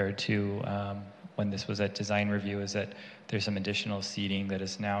plans compared to when this was at design review is that there's some additional seating that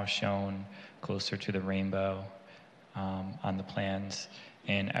is now shown closer to the rainbow on the plans.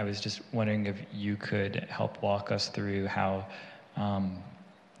 And I was just wondering if you could help walk us through how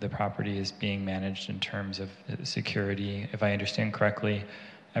the property is being managed in terms of security. If I understand correctly,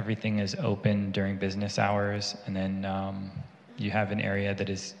 everything is open during business hours, and then you have an area that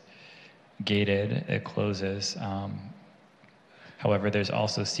is gated, it closes. However, there's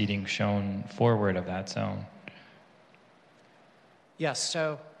also seating shown forward of that zone. Yes,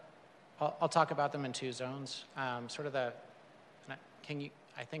 so I'll talk about them in 2 zones. Sort of the,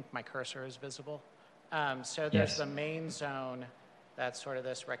 I think my cursor is visible. So there's Yes. the main zone, that's sort of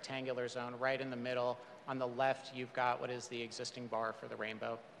this rectangular zone right in the middle. On the left, you've got what is the existing bar for the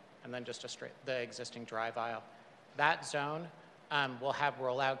rainbow, and then just the existing drive aisle. That zone will have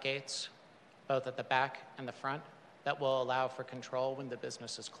rollout gates, both at the back and the front, that will allow for control when the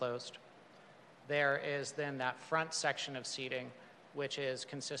business is closed. There is then that front section of seating, which is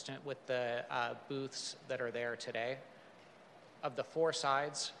consistent with the booths that are there today. Of the 4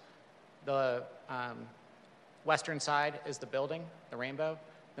 sides, the western side is the building, the rainbow.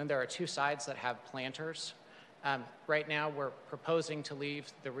 Then there are 2 sides that have planters. Right now, we're proposing to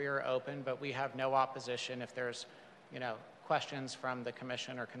leave the rear open, but we have no opposition if there's, questions from the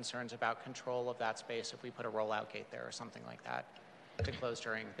commission or concerns about control of that space if we put a rollout gate there or something like that to close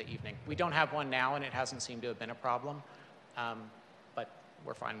during the evening. We don't have one now, and it hasn't seemed to have been a problem, but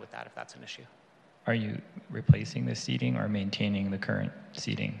we're fine with that if that's an issue. Are you replacing the seating or maintaining the current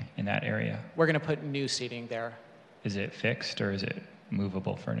seating in that area? We're going to put new seating there. Is it fixed or is it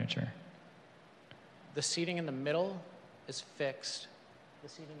movable furniture? The seating in the middle is fixed. The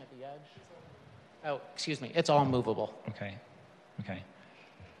seating at the edge? Oh, excuse me. It's all movable. Okay.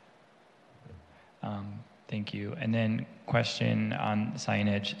 Thank you. And then question on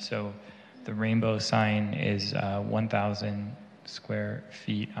signage. So the rainbow sign is 1,000 square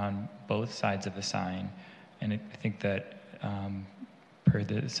feet on both sides of the sign. And I think that per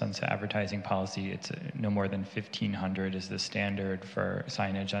the Sunset advertising policy, it's no more than 1,500 is the standard for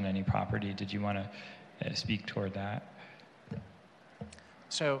signage on any property. Did you want to speak toward that?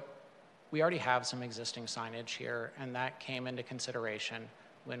 So we already have some existing signage here, and that came into consideration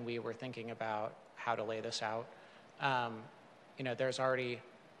when we were thinking about how to lay this out. There's already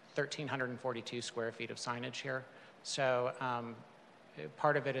 1,342 square feet of signage here. So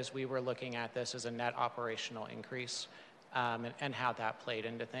part of it is we were looking at this as a net operational increase and how that played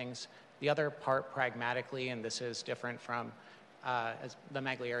into things. The other part pragmatically, and this is different from as the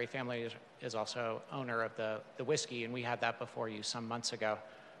Magliari family is also owner of the whiskey, and we had that before you some months ago.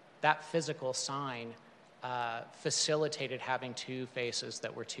 That physical sign facilitated having two faces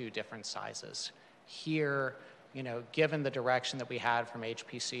that were two different sizes. Here, given the direction that we had from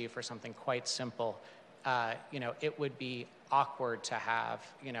HPC for something quite simple, it would be awkward to have,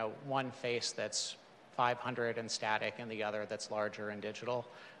 one face that's 500 and static and the other that's larger and digital.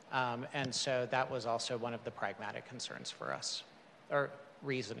 And so that was also one of the pragmatic concerns for us, or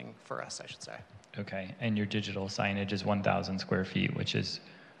reasoning for us, I should say. Okay, and your digital signage is 1,000 square feet, which is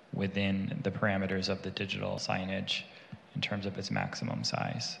within the parameters of the digital signage in terms of its maximum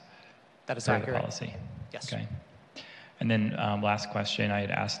size. That is per accurate. The policy. Yes. Okay. And then last question, I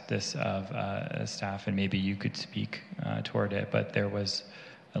had asked this of staff, and maybe you could speak toward it, but there was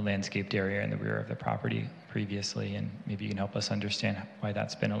a landscaped area in the rear of the property previously, and maybe you can help us understand why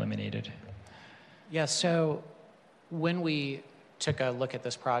that's been eliminated. Yeah, so when we took a look at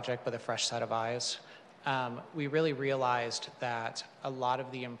this project with a fresh set of eyes, we really realized that a lot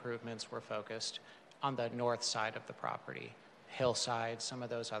of the improvements were focused on the north side of the property, hillside, some of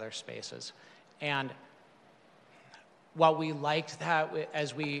those other spaces. And while we liked that,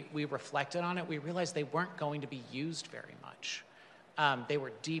 as we reflected on it, we realized they weren't going to be used very much. They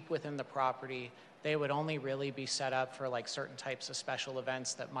were deep within the property. They would only really be set up for like certain types of special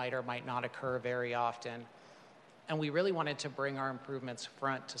events that might or might not occur very often. And we really wanted to bring our improvements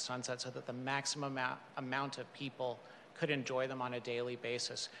front to Sunset so that the maximum amount of people could enjoy them on a daily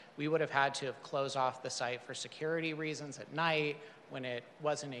basis. We would have had to have closed off the site for security reasons at night when it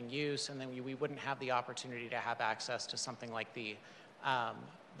wasn't in use, and then we wouldn't have the opportunity to have access to something like the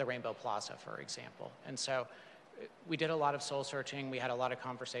Rainbow Plaza, for example. And so we did a lot of soul searching. We had a lot of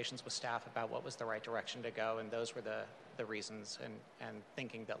conversations with staff about what was the right direction to go, and those were the reasons and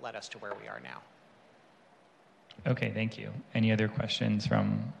thinking that led us to where we are now. Okay, thank you. Any other questions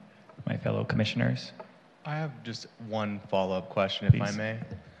from my fellow commissioners? I have just one follow-up question, if I may.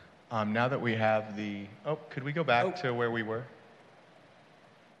 Now that we have could we go back to where we were?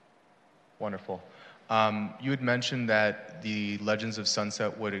 Wonderful. You had mentioned that the Legends of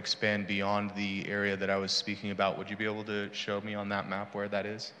Sunset would expand beyond the area that I was speaking about. Would you be able to show me on that map where that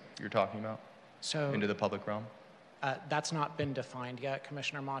is you're talking about? So into the public realm? That's not been defined yet,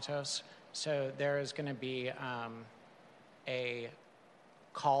 Commissioner Matos. So there is going to be a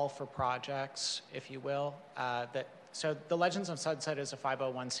call for projects, if you will. So the Legends of Sunset is a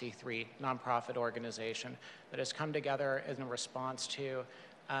 501c3 nonprofit organization that has come together in response to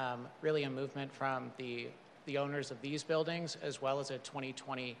really a movement from the owners of these buildings, as well as a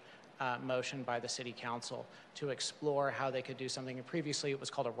 2020 motion by the City Council to explore how they could do something. And previously it was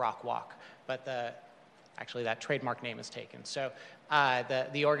called a rock walk, but actually that trademark name is taken. So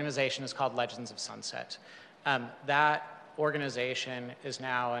the organization is called Legends of Sunset. That organization is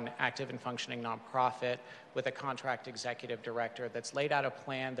now an active and functioning nonprofit with a contract executive director that's laid out a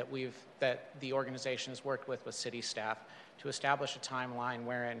plan that the organization has worked with city staff to establish a timeline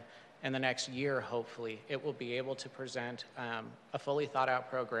wherein in the next year, hopefully, it will be able to present a fully thought out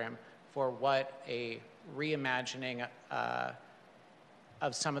program for what a reimagining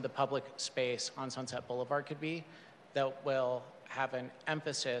of some of the public space on Sunset Boulevard could be that will have an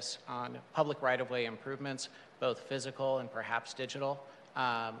emphasis on public right-of-way improvements, both physical and perhaps digital,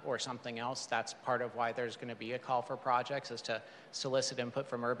 or something else. That's part of why there's going to be a call for projects, is to solicit input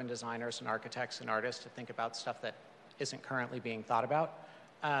from urban designers and architects and artists to think about stuff that isn't currently being thought about.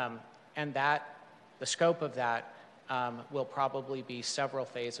 And the scope of that will probably be several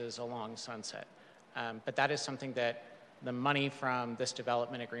phases along Sunset. But that is something that the money from this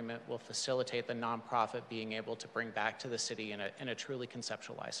development agreement will facilitate the nonprofit being able to bring back to the city in a truly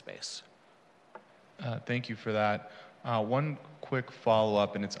conceptualized space. Thank you for that. One quick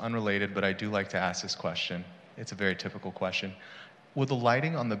follow-up, and it's unrelated, but I do like to ask this question. It's a very typical question. Will the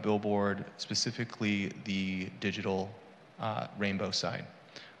lighting on the billboard, specifically the digital rainbow side,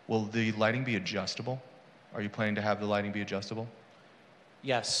 will the lighting be adjustable? Are you planning to have the lighting be adjustable?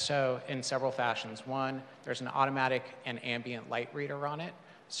 Yes, so in several fashions. One, there's an automatic and ambient light reader on it,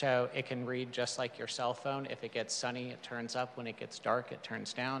 so it can read just like your cell phone. If it gets sunny, it turns up. When it gets dark, it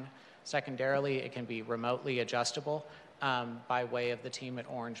turns down. Secondarily, it can be remotely adjustable by way of the team at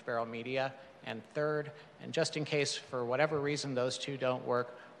Orange Barrel Media. And third, and just in case for whatever reason those two don't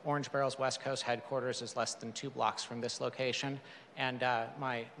work, Orange Barrel's West Coast headquarters is less than 2 blocks from this location. And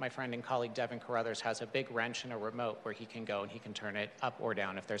my friend and colleague Devin Carruthers has a big wrench and a remote where he can go and he can turn it up or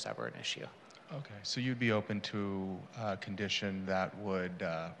down if there's ever an issue. Okay, so you'd be open to a condition that would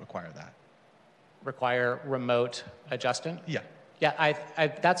require that? Require remote adjustment? Yeah. Yeah,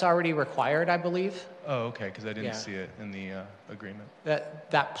 that's already required, I believe. Oh, okay, because I didn't Yeah. see it in the agreement.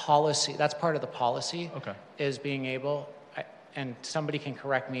 That policy, that's part of the policy. Okay. Is being able, and somebody can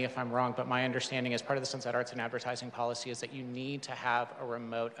correct me if I'm wrong, but my understanding as part of the Sunset Arts and Advertising policy is that you need to have a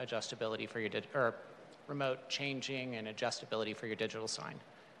remote adjustability for your, or remote changing and adjustability for your digital sign.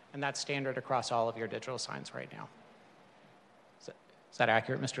 And that's standard across all of your digital signs right now. Is that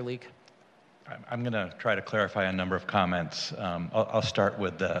accurate, Mr. Leake? I'm going to try to clarify a number of comments. I'll start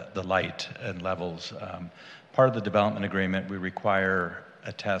with the light and levels. Part of the development agreement, we require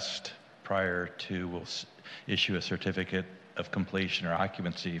a test prior to, we'll issue a certificate of completion or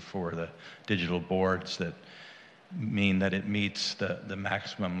occupancy for the digital boards that mean that it meets the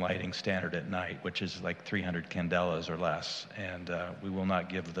maximum lighting standard at night, which is like 300 candelas or less. And we will not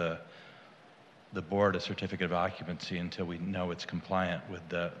give the board a certificate of occupancy until we know it's compliant with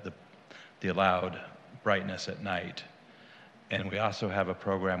the allowed brightness at night. And we also have a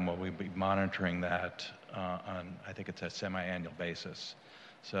program where we'll be monitoring that on, I think it's a semi-annual basis.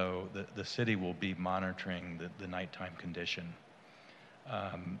 So the city will be monitoring the nighttime condition.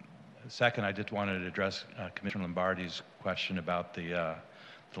 Second, I just wanted to address Commissioner Lombardi's question about the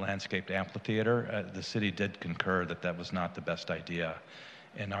landscaped amphitheater. The city did concur that that was not the best idea.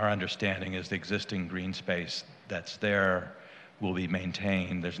 And our understanding is the existing green space that's there will be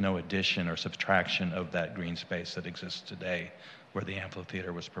maintained. There's no addition or subtraction of that green space that exists today where the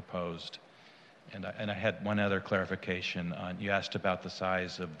amphitheater was proposed. And I had one other clarification on, you asked about the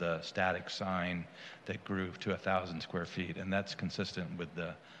size of the static sign that grew to 1,000 square feet, and that's consistent with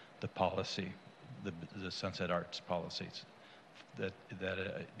the policy, the Sunset Arts policies, that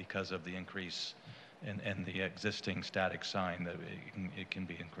because of the increase in the existing static sign, that it can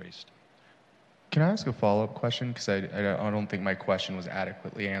be increased. Can I ask a follow-up question? Because I don't think my question was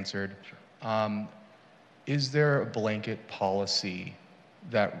adequately answered. Sure. Is there a blanket policy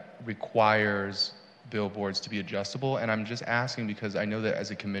that requires billboards to be adjustable? And I'm just asking because I know that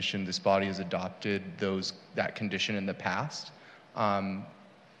as a commission, this body has adopted that condition in the past.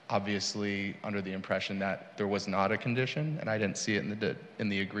 Obviously, under the impression that there was not a condition, and I didn't see it in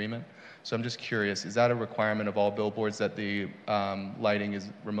the agreement. So I'm just curious, is that a requirement of all billboards that the lighting is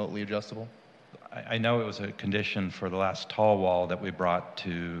remotely adjustable? I know it was a condition for the last tall wall that we brought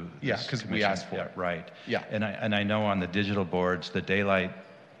to this Yeah, because we asked for it. Right. Yeah. And I know on the digital boards, the daylight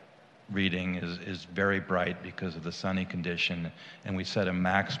reading is very bright because of the sunny condition, and we set a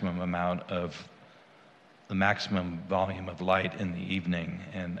maximum amount of the maximum volume of light in the evening.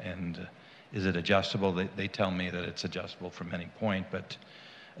 And is it adjustable? They tell me that it's adjustable from any point, but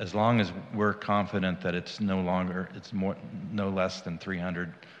as long as we're confident that it's no less than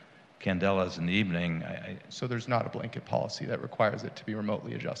 300 candelas in the evening. So there's not a blanket policy that requires it to be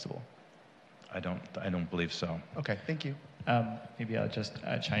remotely adjustable? I don't believe so. Okay, thank you. Maybe I'll just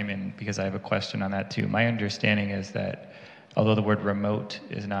chime in because I have a question on that too. My understanding is that although the word remote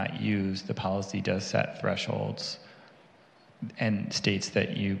is not used, the policy does set thresholds and states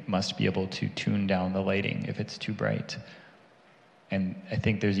that you must be able to tune down the lighting if it's too bright. And I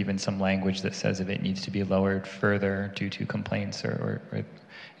think there's even some language that says if it needs to be lowered further due to complaints or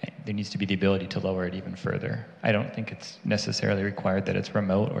there needs to be the ability to lower it even further. I don't think it's necessarily required that it's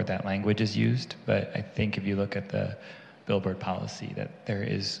remote or that language is used, but I think if you look at the billboard policy that there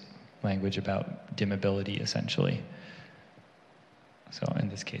is language about dimmability essentially. So in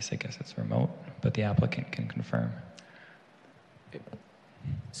this case, I guess it's remote, but the applicant can confirm.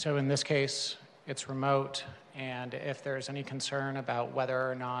 So in this case, it's remote. And if there's any concern about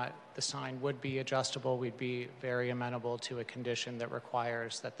whether or not the sign would be adjustable, we'd be very amenable to a condition that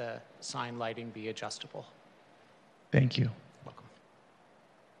requires that the sign lighting be adjustable. Thank you. Welcome.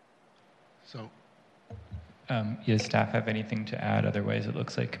 So, does staff have anything to add? Otherwise, it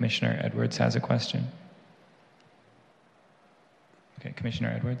looks like Commissioner Edwards has a question. Okay,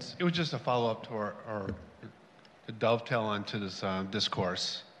 Commissioner Edwards. it was just a follow-up to our to dovetail onto this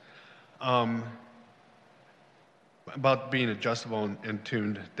discourse. About being adjustable and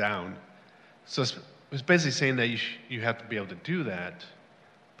tuned down. So it's basically saying that you have to be able to do that,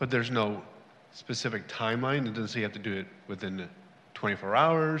 but there's no specific timeline. It doesn't say you have to do it within 24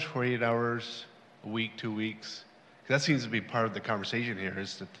 hours, 48 hours, a week, 2 weeks. That seems to be part of the conversation here,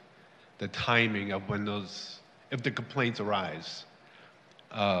 is that the timing of when if the complaints arise,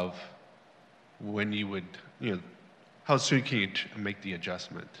 of when you would, how soon can you make the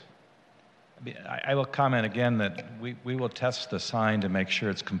adjustment? I will comment again that we will test the sign to make sure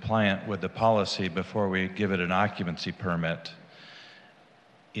it's compliant with the policy before we give it an occupancy permit.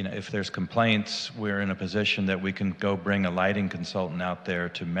 If there's complaints, we're in a position that we can go bring a lighting consultant out there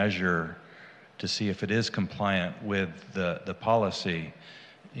to measure to see if it is compliant with the policy.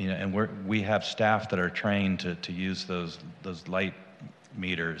 And we have staff that are trained to use those light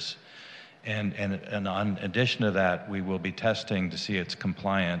meters. And in addition to that, we will be testing to see it's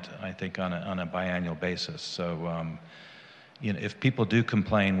compliant, I think, on a biannual basis. So, if people do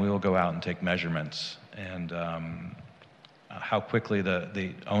complain, we will go out and take measurements. And how quickly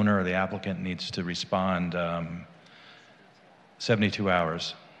the owner or the applicant needs to respond, 72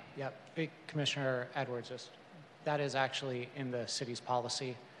 hours. Yep, Commissioner Edwards, that is actually in the city's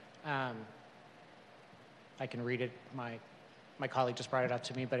policy. I can read it. My colleague just brought it up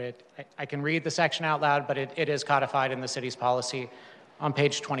to me, but I can read the section out loud, but it is codified in the city's policy on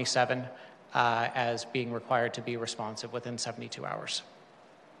page 27 as being required to be responsive within 72 hours.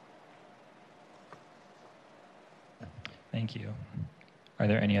 Thank you. Are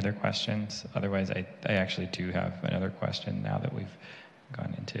there any other questions? Otherwise, I actually do have another question now that we've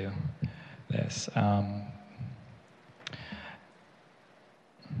gone into this.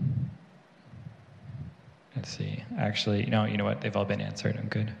 Let's see. Actually, no, you know what? They've all been answered. I'm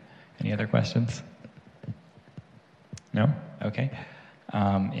good. Any other questions? No? Okay.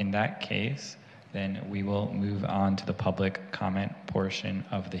 In that case, then we will move on to the public comment portion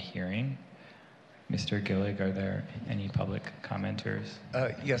of the hearing. Mr. Gillig, are there any public commenters?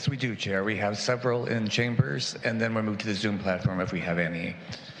 Yes, we do, Chair. We have several in chambers, and then we'll move to the Zoom platform if we have any.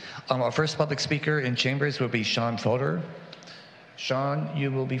 Our first public speaker in chambers will be Sean Fodor. Sean,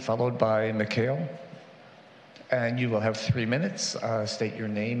 you will be followed by Mikhail, and you will have 3 minutes. State your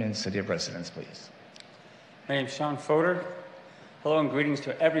name and city of residence, please. My name is Sean Fodor. Hello and greetings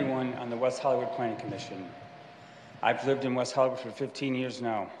to everyone on the West Hollywood Planning Commission. I've lived in West Hollywood for 15 years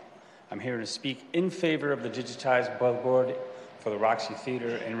now. I'm here to speak in favor of the digitized billboard for the Roxy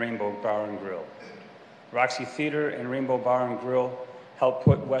Theater and Rainbow Bar and Grill. Roxy Theater and Rainbow Bar and Grill helped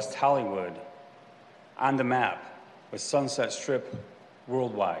put West Hollywood on the map with Sunset Strip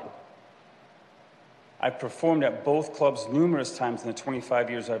worldwide. I've performed at both clubs numerous times in the 25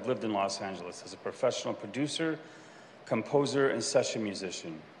 years I've lived in Los Angeles as a professional producer, composer, and session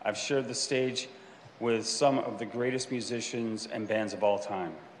musician. I've shared the stage with some of the greatest musicians and bands of all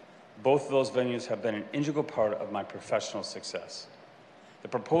time. Both of those venues have been an integral part of my professional success. The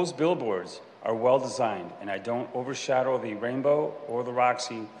proposed billboards are well designed, and I don't overshadow the Rainbow or the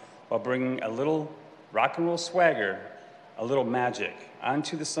Roxy while bringing a little rock and roll swagger, a little magic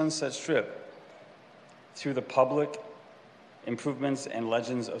onto the Sunset Strip through the public improvements and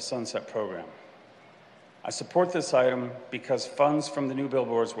Legends of Sunset program. I support this item because funds from the new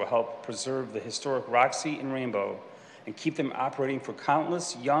billboards will help preserve the historic Roxy and Rainbow and keep them operating for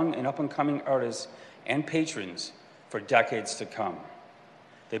countless young and up-and-coming artists and patrons for decades to come.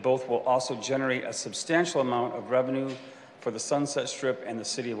 They both will also generate a substantial amount of revenue for the Sunset Strip and the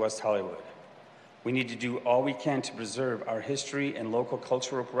city of West Hollywood. We need to do all we can to preserve our history and local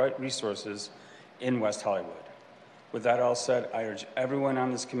cultural resources in West Hollywood. With that all said, I urge everyone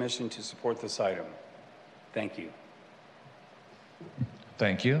on this commission to support this item. Thank you.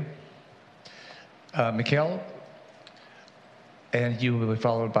 Thank you. Mikhail, and you will be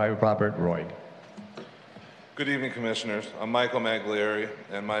followed by Robert Roy. Good evening, Commissioners. I'm Michael Magliari,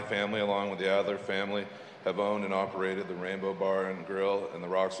 and my family, along with the Adler family, have owned and operated the Rainbow Bar and Grill and the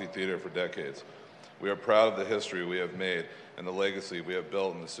Roxy Theater for decades. We are proud of the history we have made and the legacy we have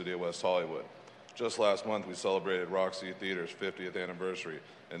built in the city of West Hollywood. Just last month, we celebrated Roxy Theater's 50th anniversary,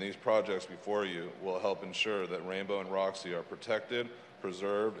 and these projects before you will help ensure that Rainbow and Roxy are protected,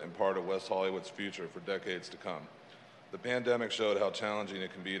 preserved, and part of West Hollywood's future for decades to come. The pandemic showed how challenging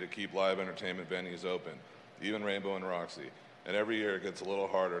it can be to keep live entertainment venues open, even Rainbow and Roxy, and every year it gets a little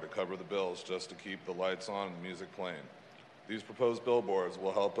harder to cover the bills just to keep the lights on and the music playing. These proposed billboards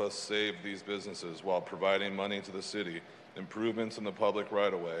will help us save these businesses while providing money to the city, improvements in the public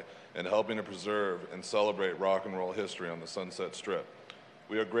right-of-way, and helping to preserve and celebrate rock and roll history on the Sunset Strip.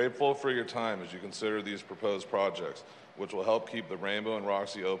 We are grateful for your time as you consider these proposed projects, which will help keep the Rainbow and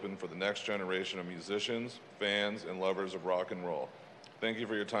Roxy open for the next generation of musicians, fans, and lovers of rock and roll. Thank you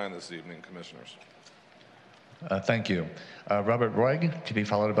for your time this evening, Commissioners. Thank you. Robert Roy, to be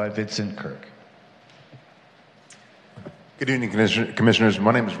followed by Vincent Kirk. Good evening, Commissioners.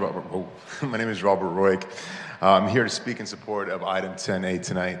 My name is Robert Roy. I'm here to speak in support of item 10A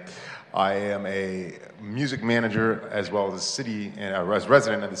tonight. I am a music manager as well as as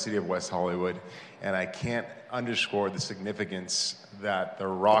resident of the city of West Hollywood, and I can't underscore the significance that the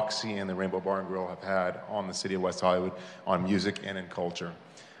Roxy and the Rainbow Bar and Grill have had on the city of West Hollywood, on music and in culture.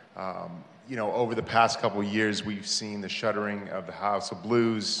 Over the past couple of years, we've seen the shuttering of the House of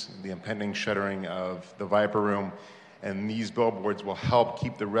Blues, the impending shuttering of the Viper Room, and these billboards will help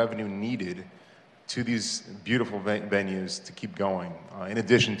keep the revenue needed to these beautiful venues to keep going, in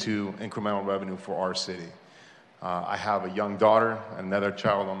addition to incremental revenue for our city. I have a young daughter, another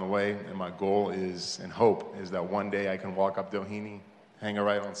child on the way, and my goal is, and hope, is that one day I can walk up Doheny, hang a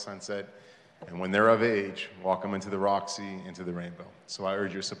right on Sunset, and when they're of age, walk them into the Roxy, into the Rainbow. So I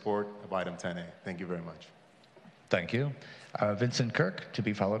urge your support of item 10A. Thank you very much. Thank you. Vincent Kirk, to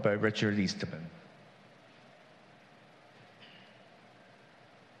be followed by Richard Eastman.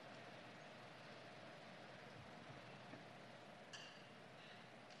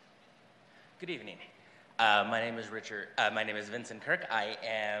 Good evening. My name is Vincent Kirk. I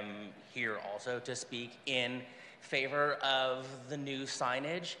am here also to speak in favor of the new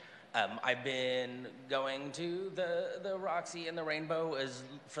signage. I've been going to the Roxy and the Rainbow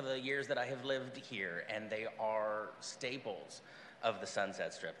for the years that I have lived here, and they are staples of the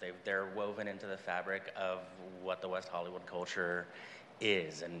Sunset Strip. They're woven into the fabric of what the West Hollywood culture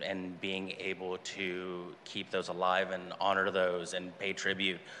is, and being able to keep those alive and honor those and pay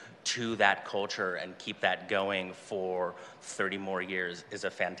tribute to that culture and keep that going for 30 more years is a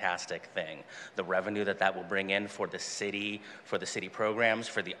fantastic thing. The revenue that will bring in for the city programs,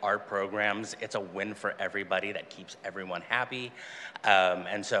 for the art programs, it's a win for everybody. That keeps everyone happy.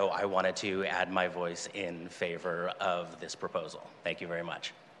 And so I wanted to add my voice in favor of this proposal. Thank you very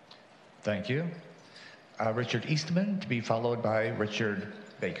much. Thank you. Richard Eastman, to be followed by Richard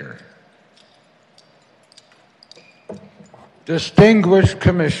Baker. Distinguished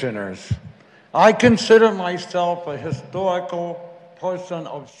commissioners, I consider myself a historical person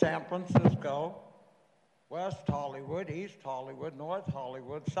of San Francisco, West Hollywood, East Hollywood, North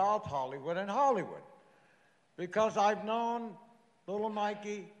Hollywood, South Hollywood, and Hollywood, because I've known little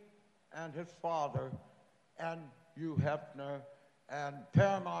Mikey and his father and Hugh Hefner and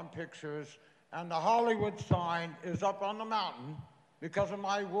Paramount Pictures, and the Hollywood sign is up on the mountain because of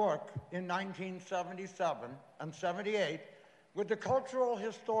my work in 1977 and 78 with the Cultural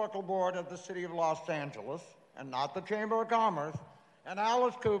Historical Board of the City of Los Angeles, and not the Chamber of Commerce, and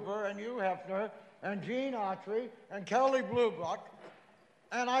Alice Cooper, and Hugh Hefner, and Gene Autry, and Kelly Blue Book,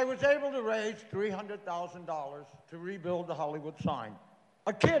 and I was able to raise $300,000 to rebuild the Hollywood sign.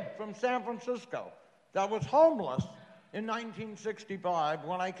 A kid from San Francisco that was homeless in 1965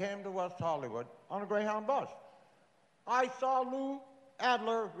 when I came to West Hollywood on a Greyhound bus. I saw Lou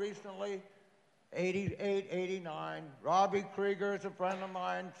Adler recently, 88, 89. Robbie Krieger is a friend of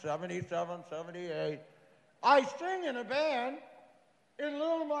mine, 77, 78. I sing in a band in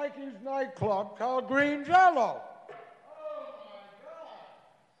Little Mikey's nightclub called Green Jello. Oh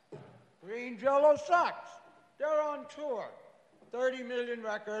my God. Green Jello sucks. They're on tour. 30 million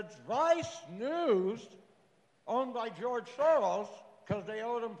records. Vice News, owned by George Soros, because they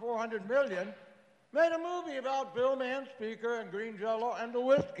owed him $400 million, made a movie about Bill Manspeaker and Green Jello and the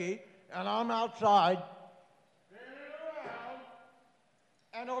whiskey, and I'm outside, spinning around,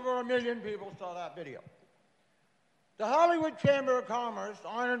 and over 1 million people saw that video. The Hollywood Chamber of Commerce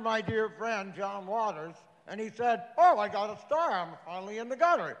honored my dear friend, John Waters, and he said, "Oh, I got a star, I'm finally in the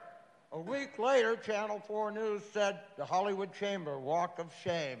gutter." A week later, Channel 4 News said, "The Hollywood Chamber, Walk of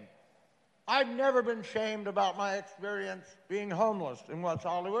Shame." I've never been shamed about my experience being homeless in West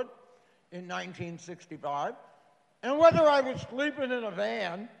Hollywood in 1965, and whether I was sleeping in a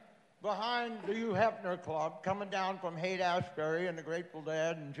van behind the Hugh Hefner Club, coming down from Haight-Ashbury and the Grateful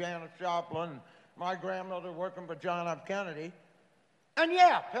Dead and Janis Joplin, and my grandmother working for John F. Kennedy. And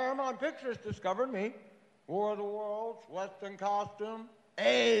yeah, Paramount Pictures discovered me. War of the Worlds, Western Costume,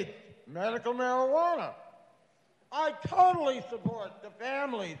 AIDS, medical marijuana. I totally support the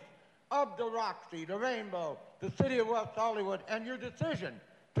families of the Roxy, the Rainbow, the City of West Hollywood, and your decision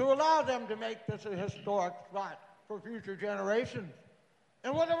to allow them to make this a historic spot for future generations.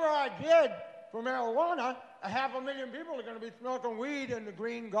 And whatever I did for marijuana, 500,000 people are going to be smoking weed in the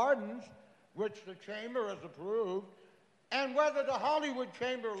Green Gardens, which the Chamber has approved. And whether the Hollywood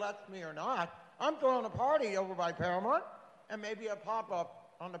Chamber lets me or not, I'm throwing a party over by Paramount and maybe a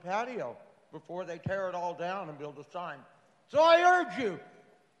pop-up on the patio before they tear it all down and build a sign. So I urge you,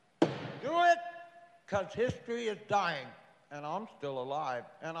 do it, because history is dying. And I'm still alive.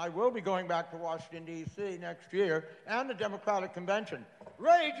 And I will be going back to Washington, D.C. next year and the Democratic Convention.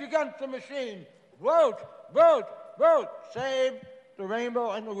 Rage against the machine. Vote, vote, vote. Save the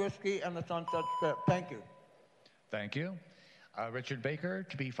Rainbow and the whiskey and the Sunset Strip. Thank you. Thank you. Richard Baker,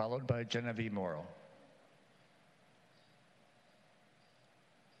 to be followed by Genevieve Morrill.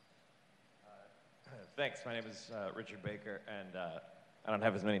 Thanks. My name is Richard Baker, and I don't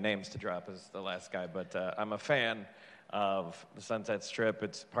have as many names to drop as the last guy, but I'm a fan of the Sunset Strip.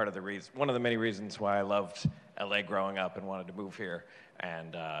 It's part of the reason, one of the many reasons why I loved LA growing up and wanted to move here,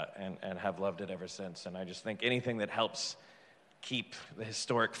 and have loved it ever since. And I just think anything that helps keep the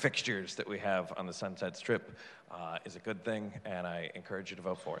historic fixtures that we have on the Sunset Strip is a good thing, and I encourage you to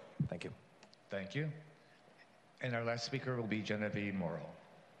vote for it. Thank you. Thank you. And our last speaker will be Genevieve Morrow.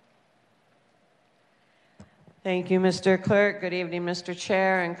 Thank you, Mr. Clerk. Good evening, Mr.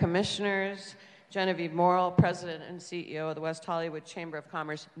 Chair and Commissioners. Genevieve Morrow, President and CEO of the West Hollywood Chamber of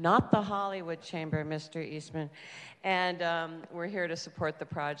Commerce, not the Hollywood Chamber, Mr. Eastman. And we're here to support the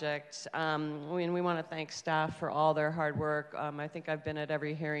project. We want to thank staff for all their hard work. I think I've been at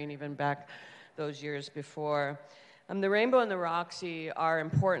every hearing, even back those years before. The Rainbow and the Roxy are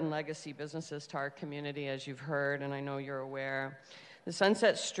important legacy businesses to our community, as you've heard, and I know you're aware. The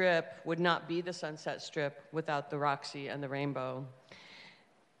Sunset Strip would not be the Sunset Strip without the Roxy and the Rainbow.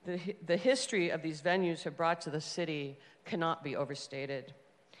 The history of these venues have brought to the city cannot be overstated.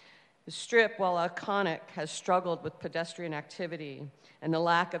 The Strip, while iconic, has struggled with pedestrian activity and the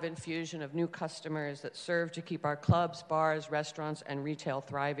lack of infusion of new customers that serve to keep our clubs, bars, restaurants, and retail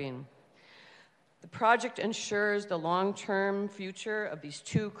thriving. The project ensures the long-term future of these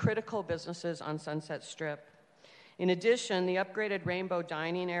two critical businesses on Sunset Strip. In addition, the upgraded Rainbow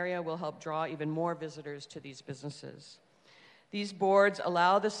dining area will help draw even more visitors to these businesses. These boards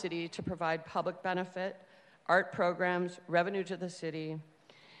allow the city to provide public benefit, art programs, revenue to the city,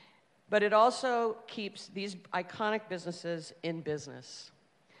 but it also keeps these iconic businesses in business.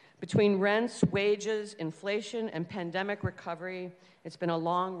 Between rents, wages, inflation, and pandemic recovery, it's been a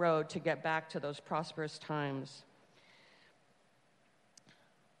long road to get back to those prosperous times.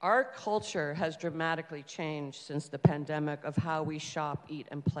 Our culture has dramatically changed since the pandemic of how we shop, eat,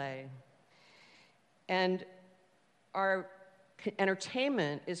 and play. And our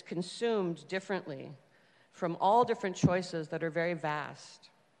entertainment is consumed differently from all different choices that are very vast.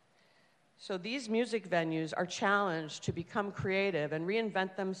 So these music venues are challenged to become creative and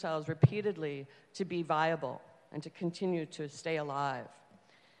reinvent themselves repeatedly to be viable and to continue to stay alive.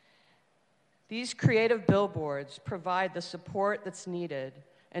 These creative billboards provide the support that's needed,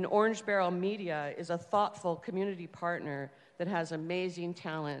 and Orange Barrel Media is a thoughtful community partner that has amazing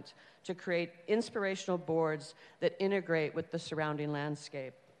talent to create inspirational boards that integrate with the surrounding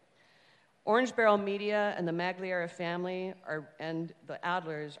landscape. Orange Barrel Media and the Magliera family and the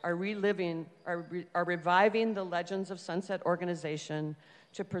Adlers are reviving the Legends of Sunset organization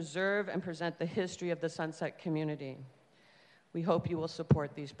to preserve and present the history of the Sunset community. We hope you will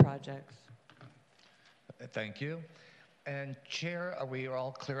support these projects. Thank you. And Chair, are we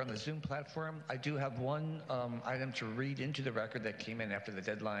all clear on the Zoom platform? I do have one item to read into the record that came in after the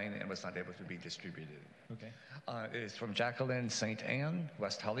deadline and was not able to be distributed. Okay. It is from Jacqueline St. Anne,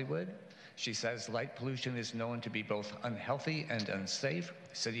 West Hollywood. She says, light pollution is known to be both unhealthy and unsafe.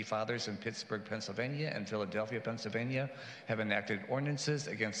 City fathers in Pittsburgh, Pennsylvania and Philadelphia, Pennsylvania have enacted ordinances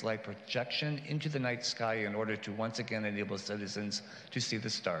against light projection into the night sky in order to once again enable citizens to see the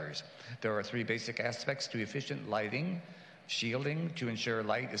stars. There are three basic aspects to efficient lighting: shielding, to ensure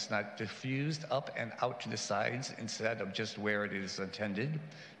light is not diffused up and out to the sides instead of just where it is intended;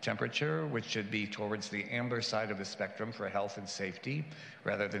 temperature, which should be towards the amber side of the spectrum for health and safety,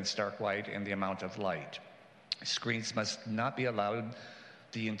 rather than stark white and the amount of light. Screens must not be allowed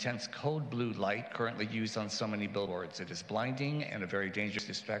the intense cold blue light currently used on so many billboards. It is blinding and a very dangerous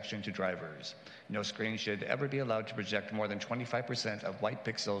distraction to drivers. No screen should ever be allowed to project more than 25% of white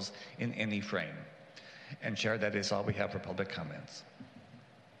pixels in any frame. And Chair, that is all we have for public comments.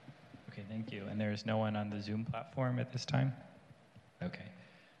 Okay, thank you. And there is no one on the Zoom platform at this time? Okay,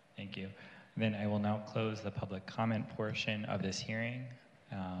 thank you. Then I will now close the public comment portion of this hearing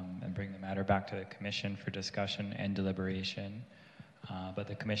and bring the matter back to the Commission for discussion and deliberation. But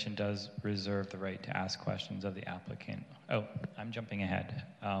the Commission does reserve the right to ask questions of the applicant. Oh, I'm jumping ahead.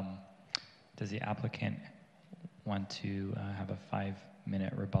 Does the applicant want to have a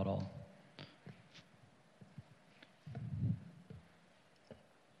 5-minute rebuttal?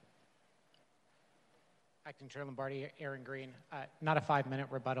 Acting Chair Lombardi, Aaron Green. Not a 5-minute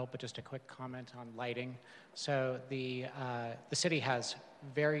rebuttal, but just a quick comment on lighting. So the city has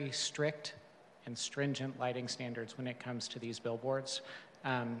very strict and stringent lighting standards when it comes to these billboards.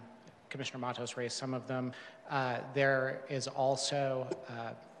 Commissioner Matos raised some of them. There is also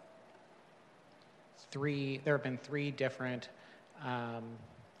there have been 3 different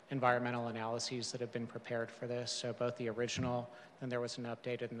environmental analyses that have been prepared for this. So both the original, then there was an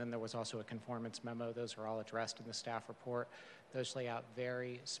updated, and then there was also a conformance memo. Those are all addressed in the staff report. Those lay out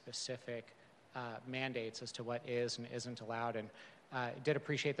very specific mandates as to what is and isn't allowed. And I did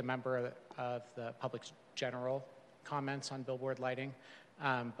appreciate the member of the public's general comments on billboard lighting.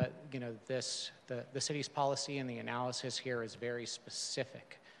 But the city's policy and the analysis here is very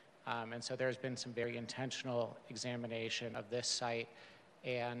specific. And so there's been some very intentional examination of this site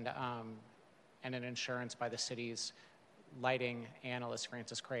and an insurance by the city's lighting analyst,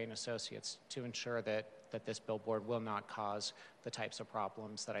 Francis Cray and Associates, to ensure that this billboard will not cause the types of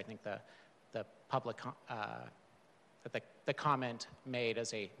problems that I think the public, the comment made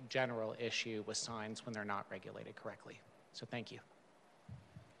as a general issue with signs when they're not regulated correctly. So thank you.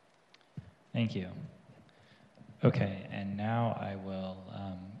 Thank you. Okay, and now I will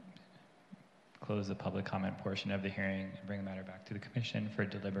close the public comment portion of the hearing and bring the matter back to the commission for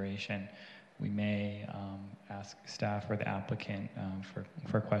deliberation. We may ask staff or the applicant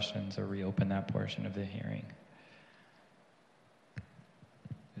for questions or reopen that portion of the hearing.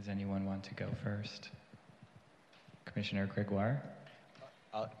 Does anyone want to go first? Commissioner Gregoire?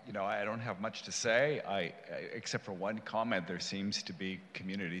 I don't have much to say, except for one comment. There seems to be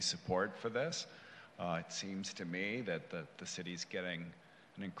community support for this. It seems to me that the city's getting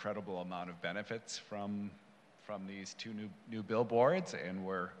an incredible amount of benefits from these two new billboards, and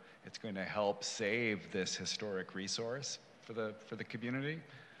it's going to help save this historic resource for the community.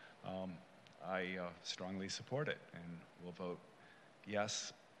 I strongly support it, and will vote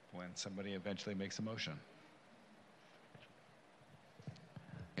yes when somebody eventually makes a motion.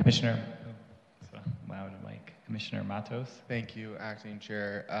 Commissioner, loud mic. Commissioner Matos. Thank you, Acting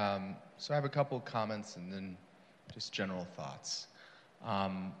Chair. So I have a couple of comments and then just general thoughts.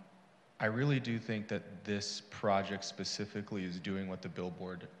 I really do think that this project specifically is doing what the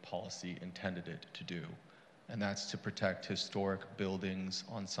billboard policy intended it to do, and that's to protect historic buildings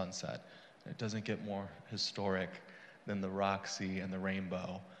on Sunset. It doesn't get more historic than the Roxy and the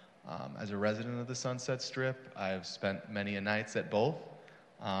Rainbow. As a resident of the Sunset Strip, I've spent many nights at both.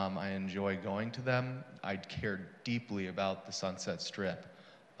 I enjoy going to them. I care deeply about the Sunset Strip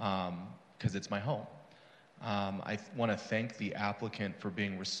because it's my home. I want to thank the applicant for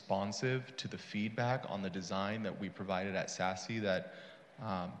being responsive to the feedback on the design that we provided at SASE that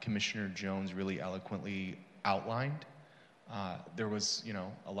Commissioner Jones really eloquently outlined. There was,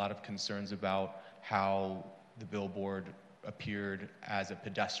 a lot of concerns about how the billboard appeared as a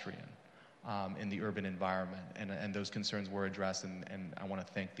pedestrian in the urban environment, and those concerns were addressed, and I want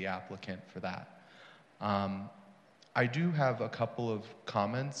to thank the applicant for that. I do have a couple of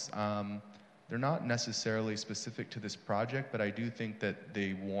comments. They're not necessarily specific to this project, but I do think that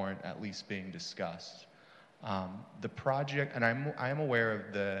they warrant at least being discussed. The project, and I am aware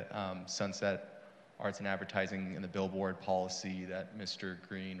of the Sunset Arts and Advertising and the billboard policy that Mr.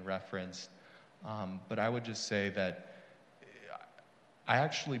 Green referenced, but I would just say that I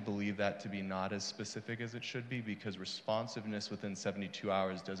actually believe that to be not as specific as it should be, because responsiveness within 72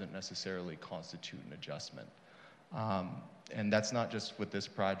 hours doesn't necessarily constitute an adjustment. And that's not just with this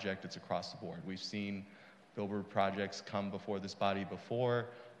project, it's across the board. We've seen billboard projects come before this body before.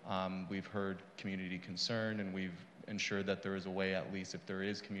 We've heard community concern, and we've ensured that there is a way, at least if there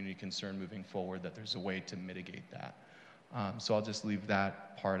is community concern moving forward, that there's a way to mitigate that. So I'll just leave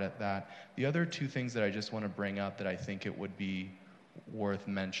that part at that. The other two things that I just want to bring up that I think it would be worth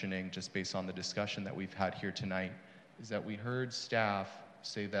mentioning, just based on the discussion that we've had here tonight, is that we heard staff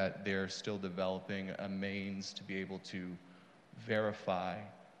say that they're still developing a means to be able to verify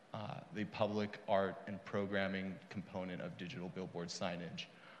the public art and programming component of digital billboard signage.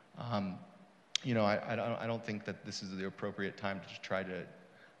 I don't think that this is the appropriate time to try to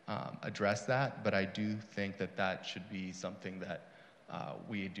address that, but I do think that that should be something that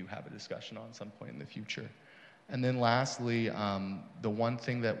we do have a discussion on some point in the future. And then lastly, the one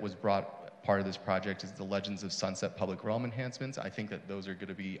thing that was brought part of this project is the Legends of Sunset public realm enhancements. I think that those are going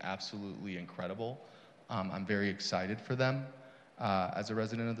to be absolutely incredible. I'm very excited for them as a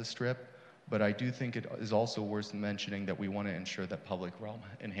resident of the Strip, but I do think it is also worth mentioning that we want to ensure that public realm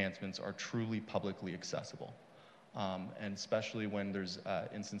enhancements are truly publicly accessible. And especially when there's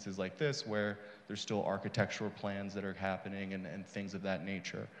instances like this where there's still architectural plans that are happening and things of that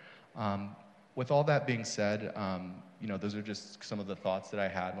nature. With all that being said, those are just some of the thoughts that I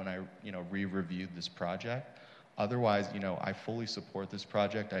had when I, re-reviewed this project. Otherwise, I fully support this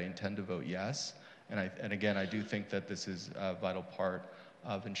project. I intend to vote yes. And again, I do think that this is a vital part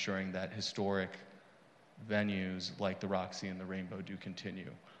of ensuring that historic venues like the Roxy and the Rainbow do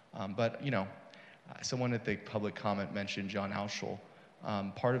continue. But, someone at the public comment mentioned John Auschel.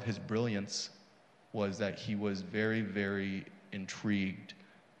 Part of his brilliance was that he was very, very intrigued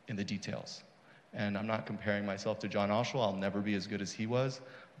in the details. And I'm not comparing myself to John Auschel. I'll never be as good as he was.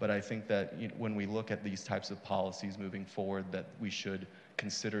 But I think that when we look at these types of policies moving forward, that we should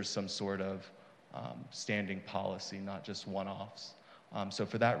consider some sort of standing policy, not just one-offs. So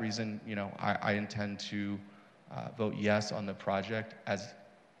for that reason, I intend to vote yes on the project as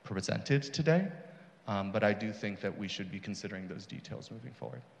presented today, but I do think that we should be considering those details moving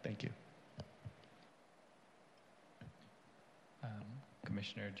forward. Thank you.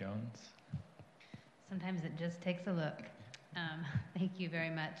 Commissioner Jones. Sometimes it just takes a look. Thank you very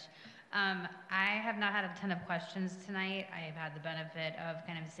much. I have not had a ton of questions tonight. I have had the benefit of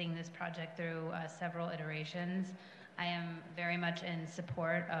kind of seeing this project through several iterations. I am very much in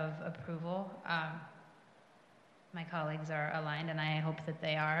support of approval. My colleagues are aligned, and I hope that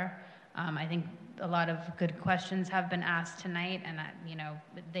they are. I think a lot of good questions have been asked tonight, and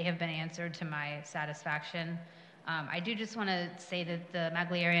they have been answered to my satisfaction. I do just want to say that the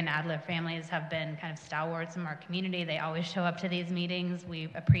Maglieri and Adler families have been kind of stalwarts in our community. They always show up to these meetings. We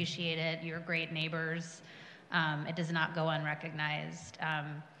appreciate it. You're great neighbors. It does not go unrecognized.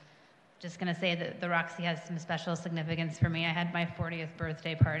 Just going to say that the Roxy has some special significance for me. I had my 40th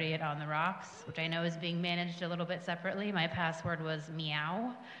birthday party at On the Rocks, which I know is being managed a little bit separately. My password was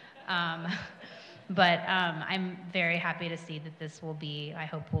meow. But I'm very happy to see that this will be, I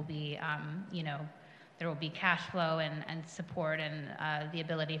hope will be, there will be cash flow and support and the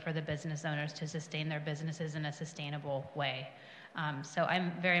ability for the business owners to sustain their businesses in a sustainable way. So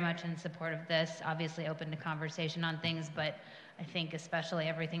I'm very much in support of this, obviously open to conversation on things, but I think especially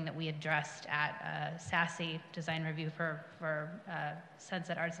everything that we addressed at SASE, Design Review for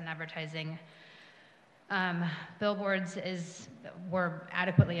Sunset Arts and Advertising, billboards were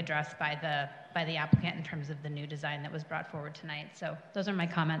adequately addressed by the applicant in terms of the new design that was brought forward tonight. So those are my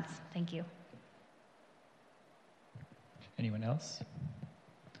comments. Thank you. Anyone else?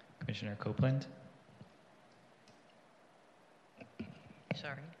 Commissioner Copeland?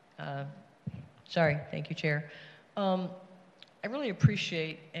 Sorry. Thank you, Chair. I really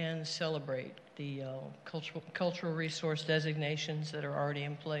appreciate and celebrate the cultural resource designations that are already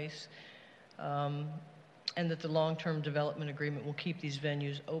in place, and that the long-term development agreement will keep these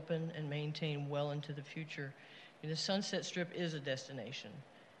venues open and maintained well into the future. The Sunset Strip is a destination,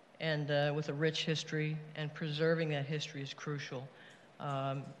 and with a rich history, and preserving that history is crucial.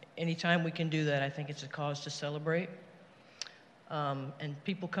 Anytime we can do that, I think it's a cause to celebrate. And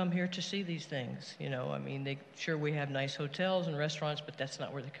people come here to see these things, I mean, sure, we have nice hotels and restaurants, but that's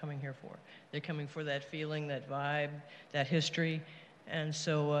not where they're coming here for. They're coming for that feeling, that vibe, that history, and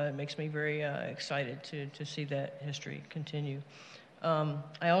so it makes me very excited to see that history continue.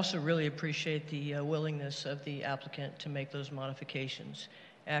 I also really appreciate the willingness of the applicant to make those modifications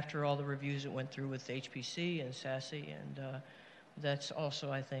after all the reviews that went through with HPC and SASE, and that's also,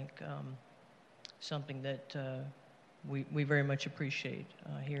 I think, something that we very much appreciate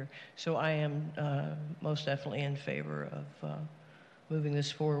here. So I am most definitely in favor of moving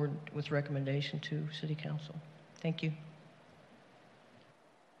this forward with recommendation to City Council. Thank you.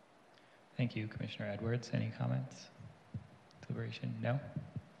 Thank you, Commissioner Edwards. Any comments? Deliberation? No?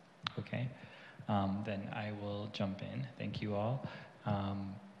 Okay. Then I will jump in. Thank you all.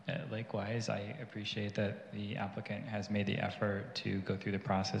 Likewise, I appreciate that the applicant has made the effort to go through the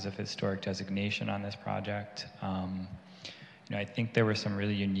process of historic designation on this project. I think there were some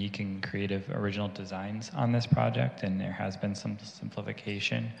really unique and creative original designs on this project, and there has been some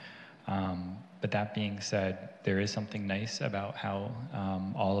simplification. But that being said, there is something nice about how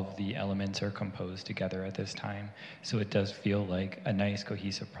all of the elements are composed together at this time. So it does feel like a nice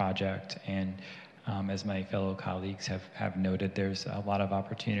cohesive project, and as my fellow colleagues have noted, there's a lot of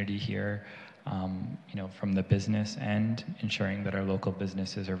opportunity here, from the business end, ensuring that our local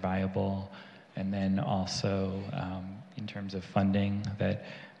businesses are viable, and then also in terms of funding that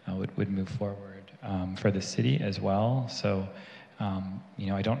would move forward for the city as well. So,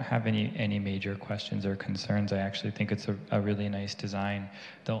 I don't have any major questions or concerns. I actually think it's a really nice design.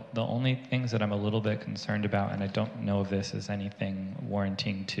 The only things that I'm a little bit concerned about, and I don't know if this is anything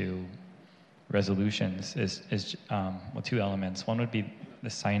warranting to resolutions, is two elements. One would be the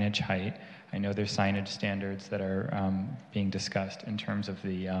signage height. I know there's signage standards that are being discussed in terms of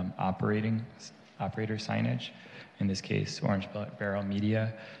the operator signage. In this case, Orange Barrel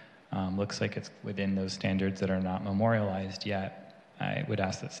Media. Looks like it's within those standards that are not memorialized yet. I would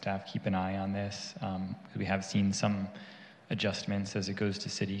ask that staff keep an eye on this. We have seen some adjustments as it goes to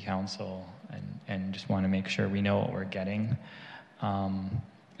City Council, and just want to make sure we know what we're getting.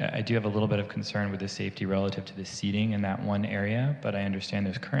 I do have a little bit of concern with the safety relative to the seating in that one area, but I understand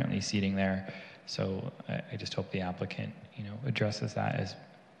there's currently seating there, so I just hope the applicant, addresses that as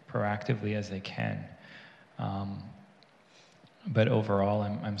proactively as they can. But overall,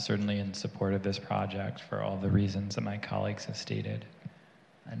 I'm certainly in support of this project for all the reasons that my colleagues have stated.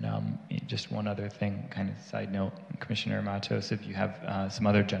 And just one other thing, kind of side note, Commissioner Matos, if you have some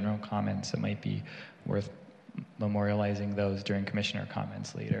other general comments, it might be worth memorializing those during commissioner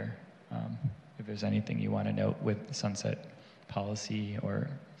comments later. If there's anything you want to note with sunset policy or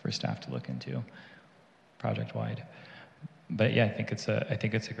for staff to look into project-wide. But yeah, I think it's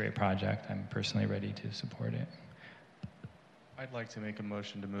a great project. I'm personally ready to support it. I'd like to make a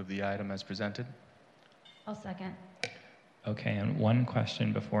motion to move the item as presented. I'll second. Okay, and one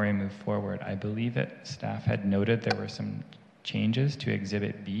question before I move forward. I believe that staff had noted there were some changes to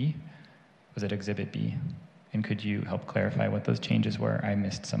Exhibit B. Was it Exhibit B? And could you help clarify what those changes were? I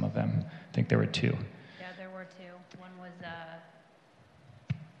missed some of them. I think there were two. Yeah, there were two. One was,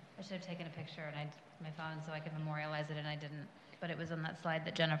 I should have taken a picture and my phone so I could memorialize it, and I didn't. But it was on that slide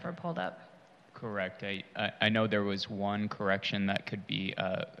that Jennifer pulled up. Correct. I know there was one correction that could be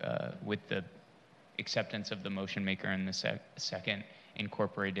with the acceptance of the motion maker in the second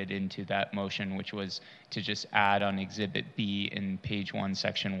incorporated into that motion, which was to just add on Exhibit B in page 1,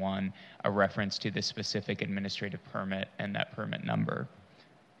 section 1, a reference to the specific administrative permit and that permit number.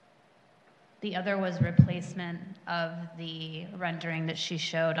 The other was replacement of the rendering that she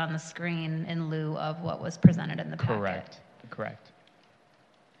showed on the screen in lieu of what was presented in the packet. Correct.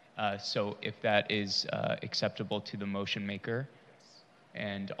 So if that is acceptable to the motion maker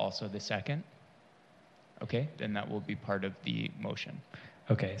and also the second, okay, then that will be part of the motion.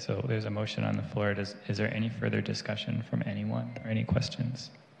 Okay, so there's a motion on the floor. Is there any further discussion from anyone or any questions?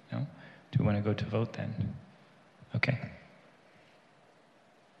 No? Do we want to go to vote then? Okay.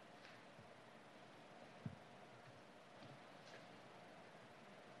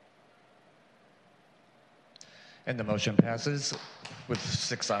 And the motion passes with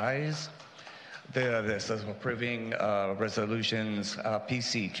 6 ayes. This is approving resolutions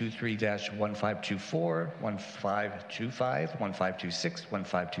PC 23-1524, 1525, 1526,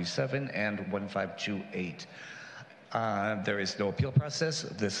 1527, and 1528. There is no appeal process.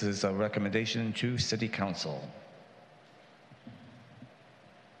 This is a recommendation to City Council.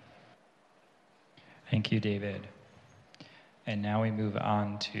 Thank you, David. And now we move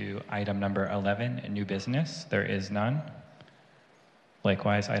on to item number 11, new business. There is none.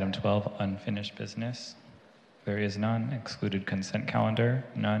 Likewise, item 12, unfinished business. There is none. Excluded consent calendar,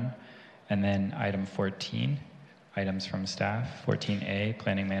 none. And then item 14, items from staff. 14A,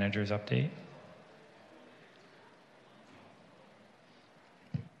 planning manager's update.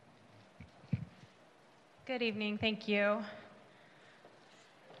 Good evening, thank you.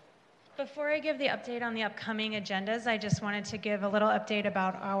 Before I give the update on the upcoming agendas, I just wanted to give a little update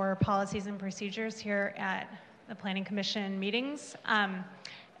about our policies and procedures here at the Planning Commission meetings.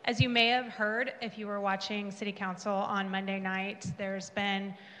 As you may have heard, if you were watching City Council on Monday night, there's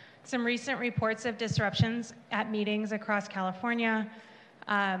been some recent reports of disruptions at meetings across California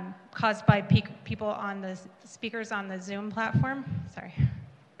caused by people on the speakers on the Zoom platform. Sorry.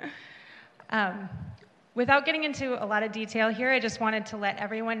 Without getting into a lot of detail here, I just wanted to let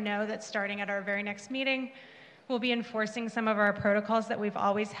everyone know that starting at our very next meeting, we'll be enforcing some of our protocols that we've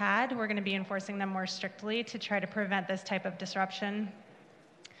always had. We're going to be enforcing them more strictly to try to prevent this type of disruption.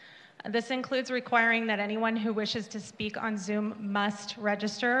 This includes requiring that anyone who wishes to speak on Zoom must